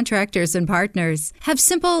employees, contractors, and partners have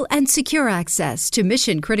simple and secure access to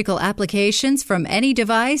mission-critical applications from any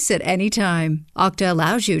device at any time. Okta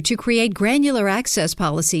allows you to create granular access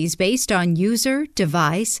policies based on user,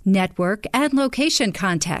 device, network, and location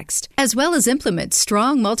context, as well as implement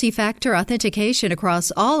strong multi-factor authentication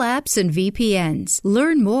across all apps and VPNs.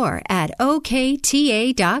 Learn more at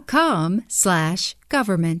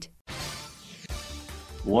okta.com/government.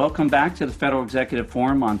 Welcome back to the Federal Executive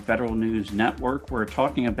Forum on Federal News Network. We're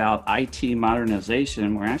talking about IT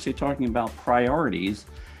modernization. We're actually talking about priorities.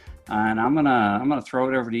 And I'm gonna throw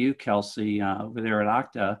it over to you, Kelsey, over there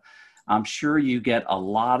at Okta. I'm sure you get a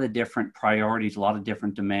lot of different priorities, a lot of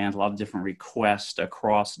different demands, a lot of different requests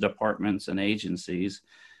across departments and agencies.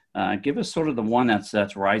 Give us sort of the one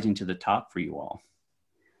that's rising to the top for you all.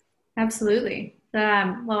 Absolutely.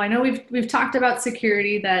 Well, I know we've talked about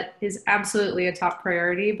security. That is absolutely a top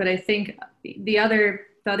priority, but I think the other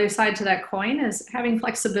side to that coin is having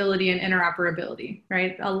flexibility and interoperability,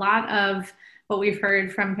 right? A lot of what we've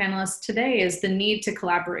heard from panelists today is the need to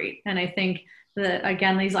collaborate. And I think that,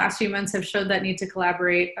 again, these last few months have showed that need to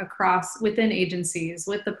collaborate within agencies,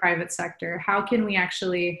 with the private sector. How can we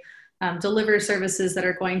actually deliver services that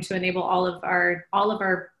are going to enable all of our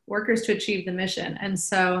workers to achieve the mission? And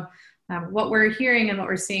so what we're hearing and what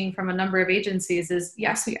we're seeing from a number of agencies is,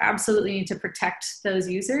 yes, we absolutely need to protect those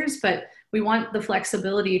users, but we want the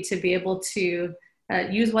flexibility to be able to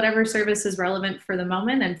use whatever service is relevant for the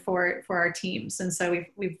moment and for our teams. And so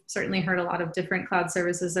we've certainly heard a lot of different cloud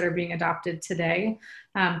services that are being adopted today.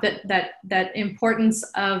 That importance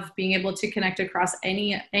of being able to connect across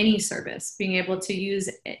any service, being able to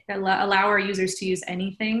allow our users to use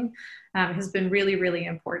anything, has been really, really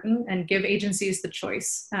important, and give agencies the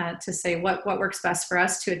choice to say what works best for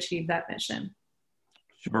us to achieve that mission.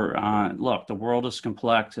 Sure. Look, the world is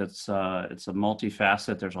complex. It's a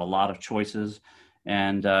multifaceted. There's a lot of choices.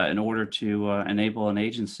 And in order to enable an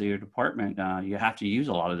agency or department, you have to use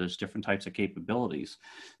a lot of those different types of capabilities.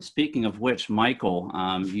 Speaking of which, Michael,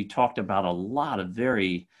 you talked about a lot of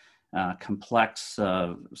very complex,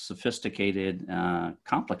 sophisticated,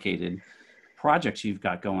 complicated projects you've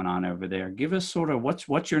got going on over there. Give us sort of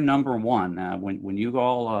what's your number one when you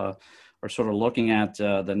all are sort of looking at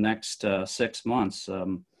the next 6 months.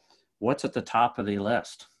 What's at the top of the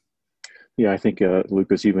list? Yeah, I think, Luke,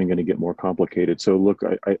 it's even going to get more complicated. So look,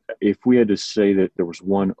 if we had to say that there was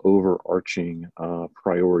one overarching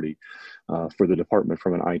priority for the department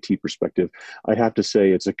from an IT perspective, I'd have to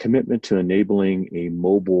say it's a commitment to enabling a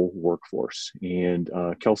mobile workforce. And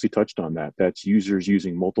Kelsey touched on that. That's users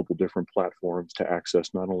using multiple different platforms to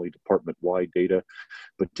access not only department-wide data,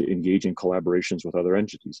 but to engage in collaborations with other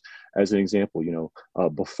entities. As an example,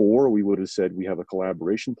 before we would have said we have a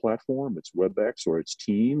collaboration platform, it's WebEx or it's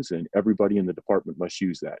Teams, and everybody in the department must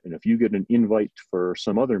use that. And if you get an invite for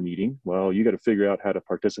some other meeting, well, you got to figure out how to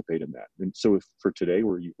participate in that. And so for today,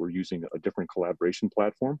 we're using a different collaboration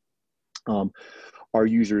platform. Our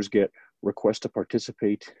users get requests to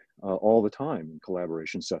participate all the time in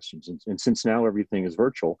collaboration sessions. And since now everything is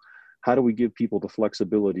virtual, how do we give people the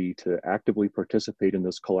flexibility to actively participate in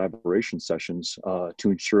those collaboration sessions to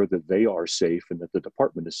ensure that they are safe and that the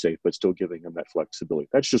department is safe, but still giving them that flexibility?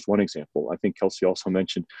 That's just one example. I think Kelsey also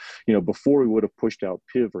mentioned, before we would have pushed out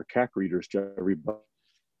PIV or CAC readers to everybody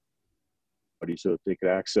so that they could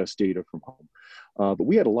access data from home. But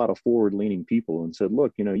we had a lot of forward-leaning people and said,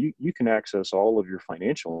 look, you can access all of your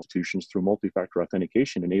financial institutions through multi-factor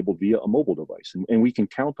authentication enabled via a mobile device. And we can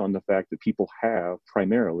count on the fact that people have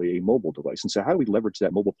primarily a mobile device. And so how do we leverage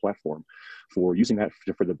that mobile platform for using that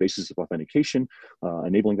for the basis of authentication,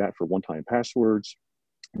 enabling that for one-time passwords,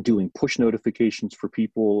 doing push notifications for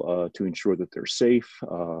people to ensure that they're safe,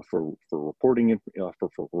 for reporting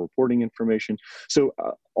information. So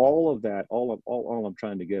all of that, all I'm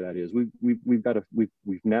trying to get at is we've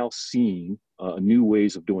now seen new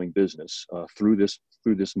ways of doing business through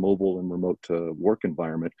this mobile and remote work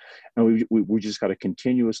environment. And we just got to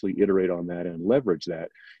continuously iterate on that and leverage that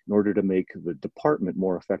in order to make the department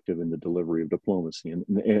more effective in the delivery of diplomacy. And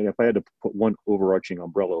if I had to put one overarching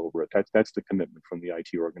umbrella over it, that's the commitment from the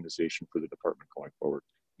IT organization for the department going forward.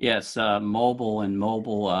 Yes, mobile in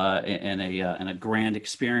a grand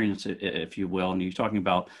experience, if you will. And you're talking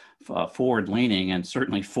about forward leaning and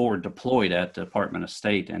certainly forward deployed at Department of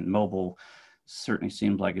State, and mobile certainly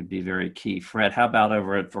seems like it'd be very key. Fred, how about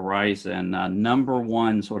over at Verizon? Number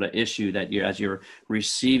one sort of issue that as you're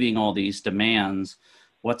receiving all these demands,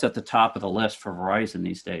 what's at the top of the list for Verizon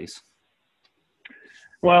these days?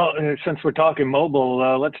 Well, since we're talking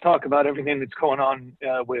mobile, let's talk about everything that's going on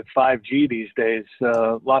with 5G these days.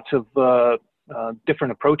 Lots of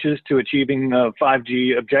different approaches to achieving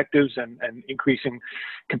 5G objectives and increasing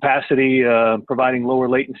capacity, providing lower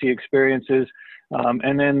latency experiences.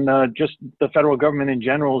 And then just the federal government in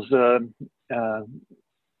general's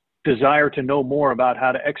desire to know more about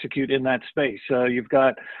how to execute in that space. You've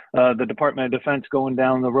got the Department of Defense going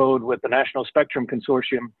down the road with the National Spectrum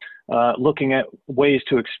Consortium, looking at ways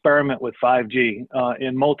to experiment with 5G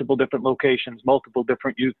in multiple different locations, multiple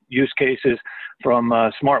different use cases, from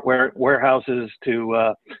smart warehouses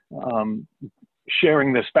to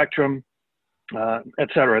sharing the spectrum, et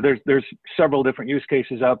cetera. There's several different use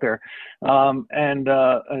cases out there. And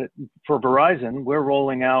for Verizon, we're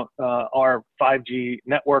rolling out our 5G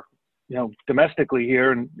network, domestically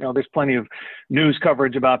here. And, there's plenty of news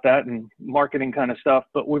coverage about that and marketing kind of stuff.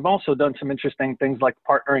 But we've also done some interesting things like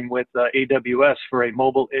partnering with AWS for a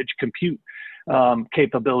mobile edge compute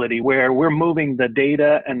capability, where we're moving the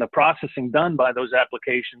data and the processing done by those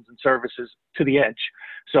applications and services to the edge.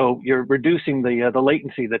 So you're reducing the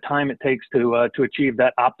latency, the time it takes to achieve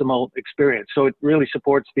that optimal experience. So it really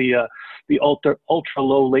supports the ultra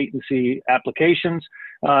low latency applications.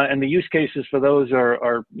 And the use cases for those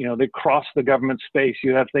are they cross the government space.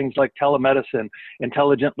 You have things like telemedicine,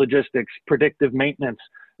 intelligent logistics, predictive maintenance.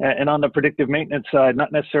 And on the predictive maintenance side,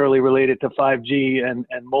 not necessarily related to 5G and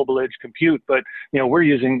mobile edge compute, but we're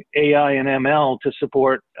using AI and ML to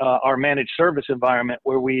support our managed service environment,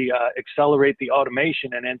 where we accelerate the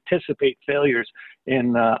automation and anticipate failures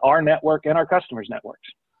in our network and our customers' networks.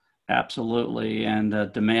 Absolutely,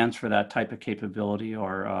 and demands for that type of capability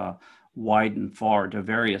are wide and far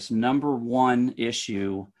diverse. Number one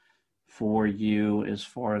issue for you as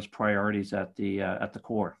far as priorities at the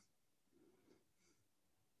core?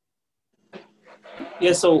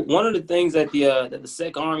 Yeah, so one of the things that the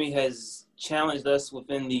Sec Army has challenged us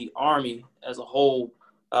within the Army as a whole,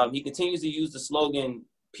 he continues to use the slogan,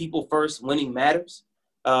 "People first, winning matters,"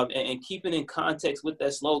 and keeping in context with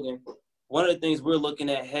that slogan, one of the things we're looking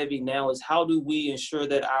at heavy now is how do we ensure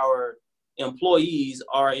that our employees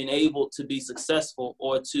are enabled to be successful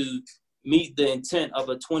or to meet the intent of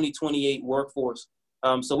a 2028 workforce.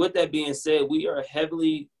 So with that being said, we are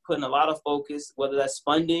heavily putting a lot of focus, whether that's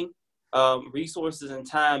funding, resources and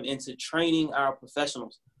time, into training our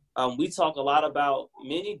professionals. We talk a lot about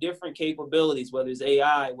many different capabilities, whether it's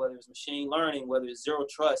AI, whether it's machine learning, whether it's zero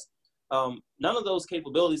trust. None of those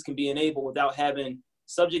capabilities can be enabled without having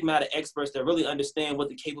subject matter experts that really understand what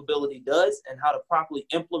the capability does and how to properly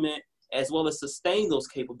implement as well as sustain those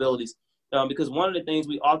capabilities. Because one of the things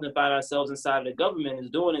we often find ourselves inside of the government is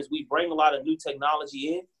doing is we bring a lot of new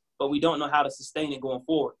technology in, but we don't know how to sustain it going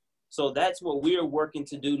forward. So that's what we're working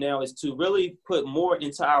to do now, is to really put more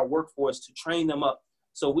into our workforce to train them up.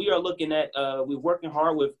 So we are looking at, we're working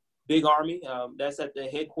hard with Big Army, that's at the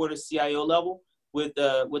headquarters CIO level, with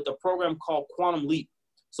a program called Quantum Leap.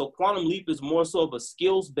 So Quantum Leap is more so of a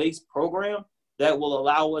skills-based program that will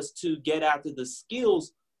allow us to get after the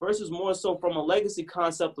skills versus more so from a legacy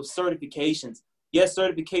concept of certifications. Yes,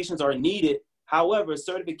 certifications are needed. However,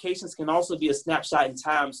 certifications can also be a snapshot in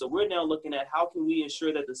time. So we're now looking at how can we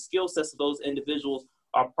ensure that the skill sets of those individuals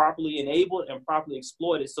are properly enabled and properly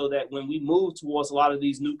exploited, so that when we move towards a lot of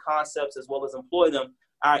these new concepts as well as employ them,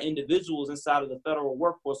 our individuals inside of the federal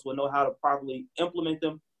workforce will know how to properly implement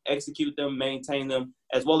them, execute them, maintain them,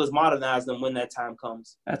 as well as modernize them when that time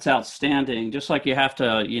comes. That's outstanding. Just like you have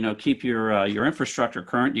to, keep your infrastructure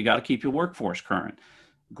current, you got to keep your workforce current.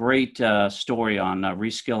 Great story on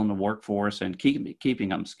reskilling the workforce and keeping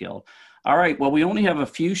them skilled. All right. Well, we only have a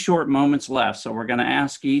few short moments left, so we're going to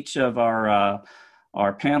ask each of our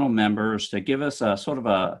panel members to give us a sort of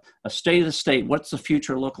a state of the state. What's the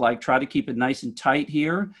future look like? Try to keep it nice and tight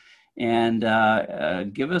here, and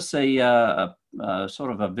give us a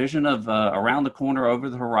sort of a vision of around the corner, over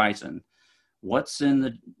the horizon. What's in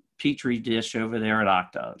the Petri dish over there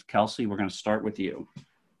at Okta? Kelsey, we're going to start with you.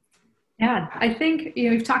 Yeah, I think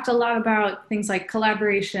we've talked a lot about things like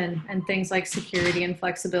collaboration and things like security and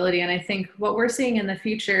flexibility. And I think what we're seeing in the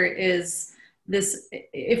future is this: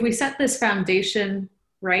 if we set this foundation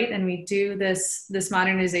right and we do this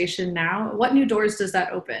modernization now, what new doors does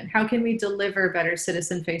that open? How can we deliver better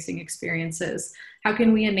citizen-facing experiences? How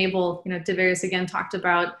can we enable? Devarius again talked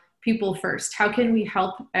about people first. How can we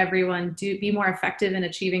help everyone be more effective in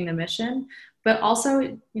achieving the mission? But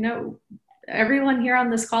also, everyone here on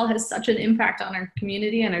this call has such an impact on our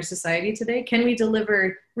community and our society today. Can we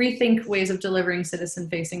rethink ways of delivering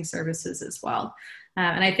citizen-facing services as well?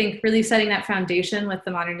 And I think really setting that foundation with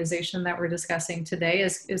the modernization that we're discussing today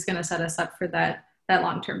is going to set us up for that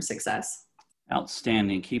long-term success.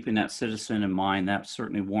 Outstanding. Keeping that citizen in mind, that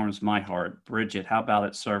certainly warms my heart. Bridget, how about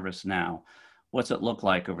at ServiceNow? What's it look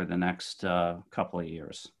like over the next couple of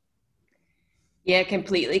years? Yeah,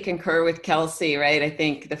 completely concur with Kelsey, right? I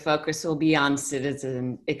think the focus will be on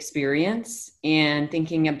citizen experience and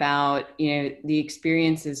thinking about, the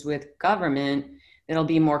experiences with government that'll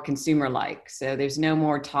be more consumer-like. So there's no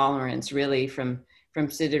more tolerance really from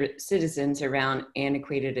citizens around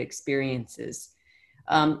antiquated experiences.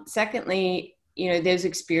 Secondly, those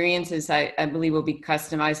experiences I believe will be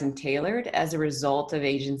customized and tailored as a result of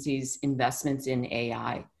agencies' investments in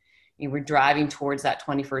AI. We're driving towards that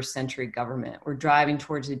 21st century government. We're driving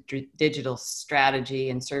towards a digital strategy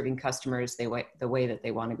and serving customers the way that they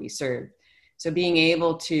want to be served. So being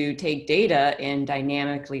able to take data and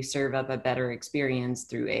dynamically serve up a better experience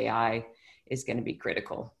through AI is going to be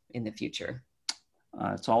critical in the future.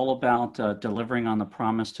 It's all about delivering on the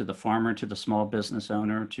promise to the farmer, to the small business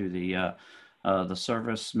owner, to the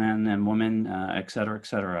servicemen and women, et cetera, et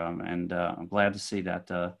cetera. And I'm glad to see that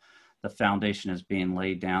the foundation is being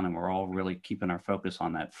laid down and we're all really keeping our focus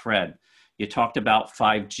on that. Fred, you talked about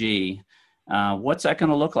 5G. What's that going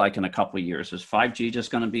to look like in a couple of years? Is 5G just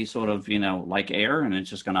going to be sort of, like air and it's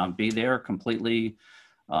just going to be there completely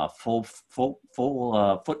full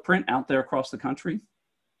footprint out there across the country?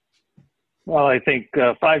 Well, I think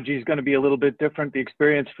 5G is going to be a little bit different. The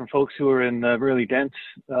experience for folks who are in really dense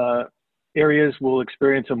areas will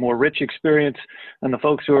experience a more rich experience, and the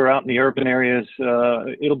folks who are out in the urban areas,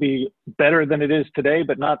 it'll be better than it is today,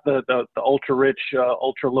 but not the ultra rich,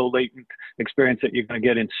 ultra low latent experience that you're going to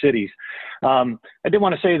get in cities. I did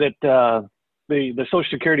want to say that the Social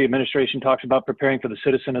Security Administration talks about preparing for the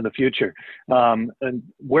citizen of the future, and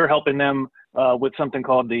we're helping them with something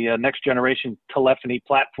called the Next Generation Telephony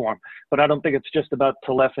Platform. But I don't think it's just about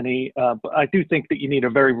telephony. But I do think that you need a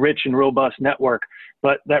very rich and robust network.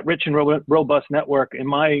 But that rich and robust network, in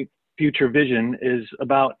my future vision, is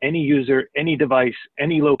about any user, any device,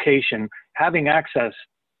 any location having access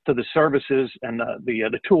to the services and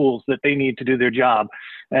the tools that they need to do their job.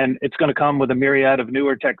 And it's going to come with a myriad of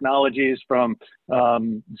newer technologies, from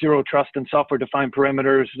zero trust and software-defined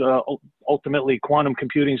perimeters. Ultimately, quantum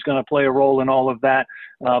computing is going to play a role in all of that.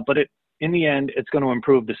 But in the end, it's going to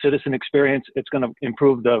improve the citizen experience. It's going to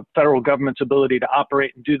improve the federal government's ability to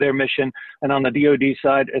operate and do their mission. And on the DoD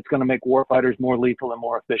side, it's going to make warfighters more lethal and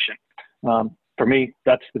more efficient. For me,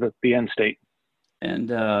 that's the end state. And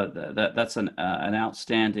that's an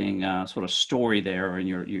outstanding sort of story there, and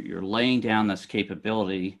you're laying down this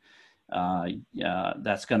capability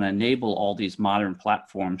that's going to enable all these modern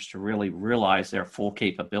platforms to really realize their full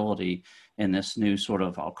capability in this new sort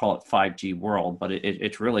of, I'll call it 5G world, but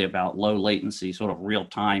it's really about low latency, sort of real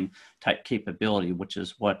time type capability, which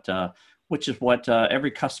is what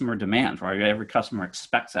every customer demands, right? Every customer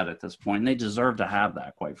expects that at this point, and they deserve to have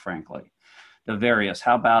that, quite frankly. Devarius,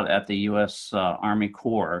 how about at the U.S. Army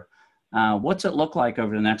Corps? What's it look like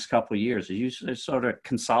over the next couple of years? As you sort of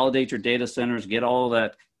consolidate your data centers, get all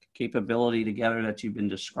that capability together that you've been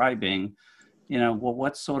describing,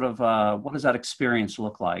 what does that experience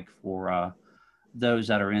look like for those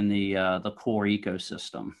that are in the core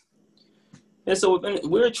ecosystem? Yeah, so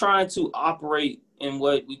we're trying to operate in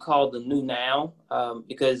what we call the new now,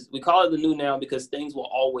 because we call it the new now because things will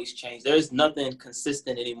always change. There's nothing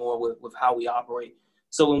consistent anymore with how we operate.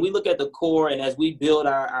 So when we look at the core and as we build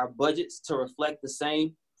our budgets to reflect the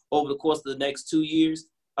same over the course of the next 2 years,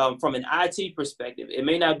 from an IT perspective, it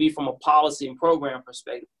may not be from a policy and program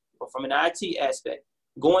perspective, but from an IT aspect,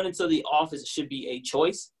 going into the office should be a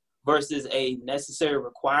choice versus a necessary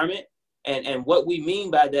requirement. And what we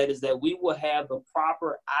mean by that is that we will have the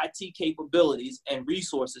proper IT capabilities and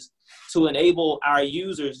resources to enable our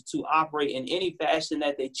users to operate in any fashion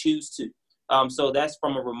that they choose to. So that's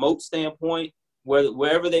from a remote standpoint,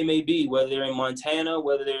 wherever they may be, whether they're in Montana,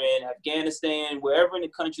 whether they're in Afghanistan, wherever in the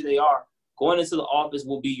country they are, going into the office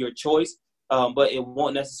will be your choice, but it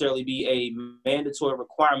won't necessarily be a mandatory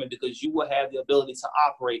requirement because you will have the ability to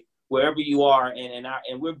operate wherever you are,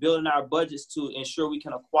 and we're building our budgets to ensure we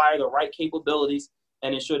can acquire the right capabilities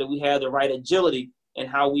and ensure that we have the right agility in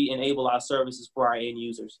how we enable our services for our end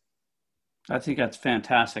users. I think that's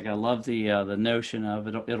fantastic. I love the notion of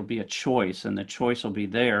it'll be a choice, and the choice will be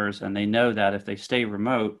theirs, and they know that if they stay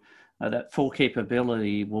remote, that full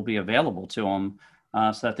capability will be available to them,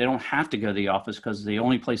 so that they don't have to go to the office, because the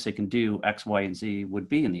only place they can do X, Y, and Z would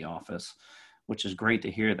be in the office, which is great to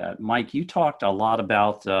hear that. Mike, you talked a lot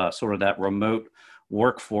about sort of that remote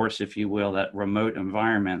workforce, if you will, that remote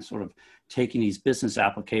environment, sort of taking these business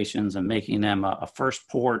applications and making them a first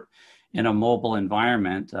port in a mobile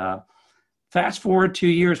environment. Fast forward 2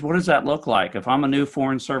 years, what does that look like? If I'm a new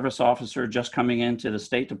Foreign Service officer just coming into the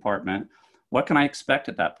State Department, what can I expect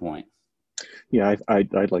at that point? Yeah,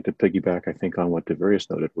 I'd like to piggyback, I think, on what DeVarius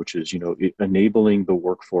noted, which is, enabling the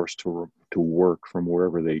workforce to work from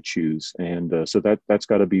wherever they choose. And so that's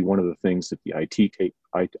got to be one of the things that the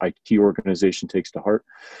IT organization takes to heart.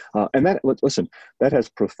 And that has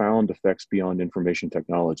profound effects beyond information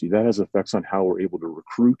technology. That has effects on how we're able to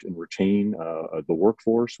recruit and retain the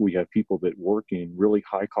workforce. We have people that work in really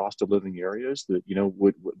high cost of living areas that,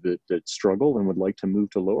 that struggle and would like to move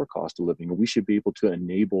to lower cost of living. And we should be able to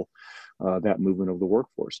enable that movement of the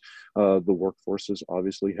workforce. The workforce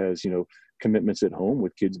obviously has, commitments at home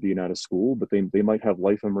with kids being out of school, but they might have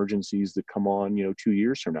life emergencies that come on, 2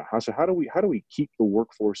 years from now. So how do we keep the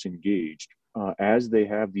workforce engaged as they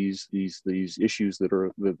have these issues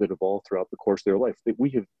that evolve throughout the course of their life?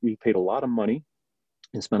 We paid a lot of money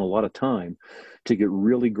and spent a lot of time to get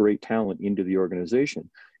really great talent into the organization.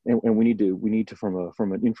 And we need to,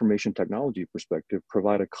 from an information technology perspective,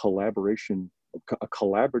 provide a collaborative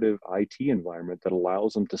IT environment that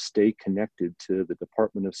allows them to stay connected to the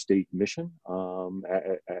Department of State mission from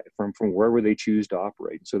wherever they choose to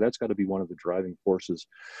operate. So that's got to be one of the driving forces.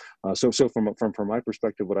 So from my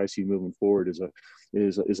perspective, what I see moving forward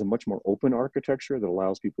is a much more open architecture that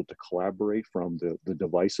allows people to collaborate from the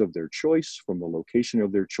device of their choice, from the location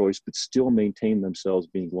of their choice, but still maintain themselves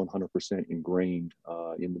being 100% ingrained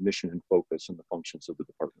in the mission and focus and the functions of the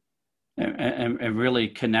department. And really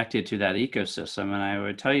connected to that ecosystem. And I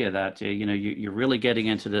would tell you that, you're really getting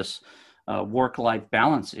into this work-life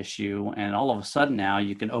balance issue. And all of a sudden now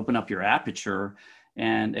you can open up your aperture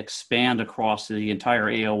and expand across the entire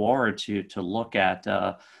AOR to look at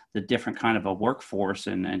the different kind of a workforce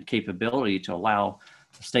and capability to allow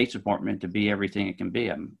the State Department to be everything it can be.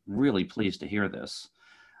 I'm really pleased to hear this.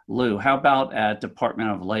 Lou, how about at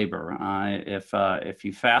Department of Labor? If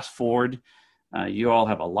you fast forward, you all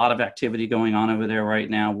have a lot of activity going on over there right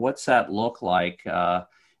now. What's that look like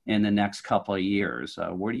in the next couple of years?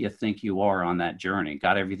 Where do you think you are on that journey?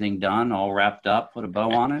 Got everything done, all wrapped up, put a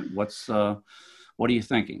bow on it? What are you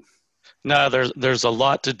thinking? No, there's a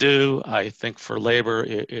lot to do. I think for labor,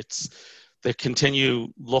 it's they continue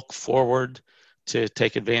look forward to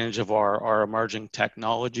take advantage of our emerging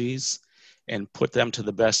technologies and put them to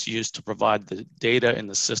the best use to provide the data and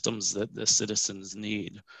the systems that the citizens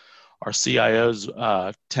need. Our CIO's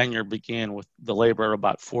tenure began with the labor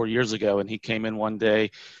about 4 years ago, and he came in one day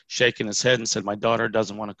shaking his head and said, "My daughter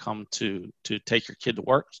doesn't want to come to take your kid to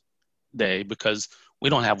work day because we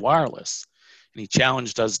don't have wireless." And he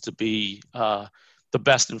challenged us to be the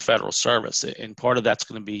best in federal service. And part of that's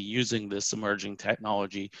going to be using this emerging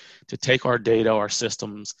technology to take our data, our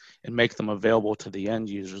systems, and make them available to the end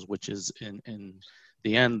users, which is in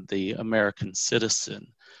the end, the American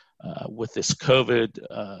citizen. With this COVID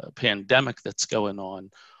pandemic that's going on,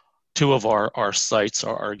 two of our sites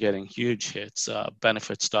are getting huge hits,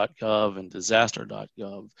 benefits.gov and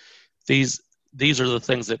disaster.gov. These are the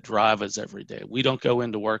things that drive us every day. We don't go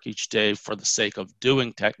into work each day for the sake of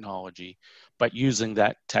doing technology, but using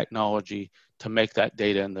that technology to make that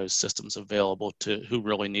data and those systems available to who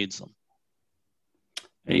really needs them.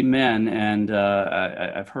 Amen. And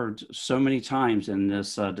I've heard so many times in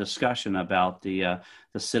this discussion about the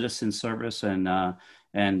citizen service and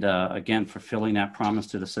again, fulfilling that promise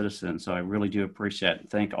to the citizens. So I really do appreciate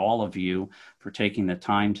it. Thank all of you for taking the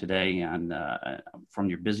time today and from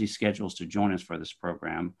your busy schedules to join us for this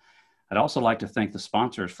program. I'd also like to thank the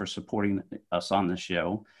sponsors for supporting us on this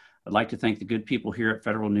show. I'd like to thank the good people here at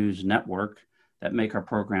Federal News Network that make our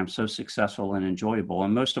program so successful and enjoyable.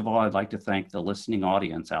 And most of all, I'd like to thank the listening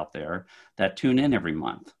audience out there that tune in every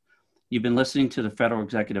month. You've been listening to the Federal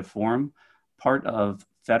Executive Forum, part of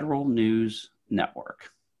Federal News Network.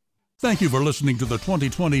 Thank you for listening to the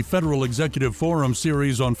 2020 Federal Executive Forum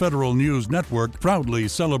series on Federal News Network, proudly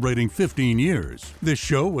celebrating 15 years. This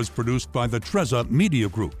show was produced by the Trezza Media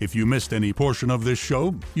Group. If you missed any portion of this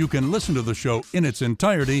show, you can listen to the show in its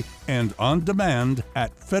entirety and on demand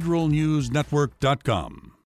at federalnewsnetwork.com.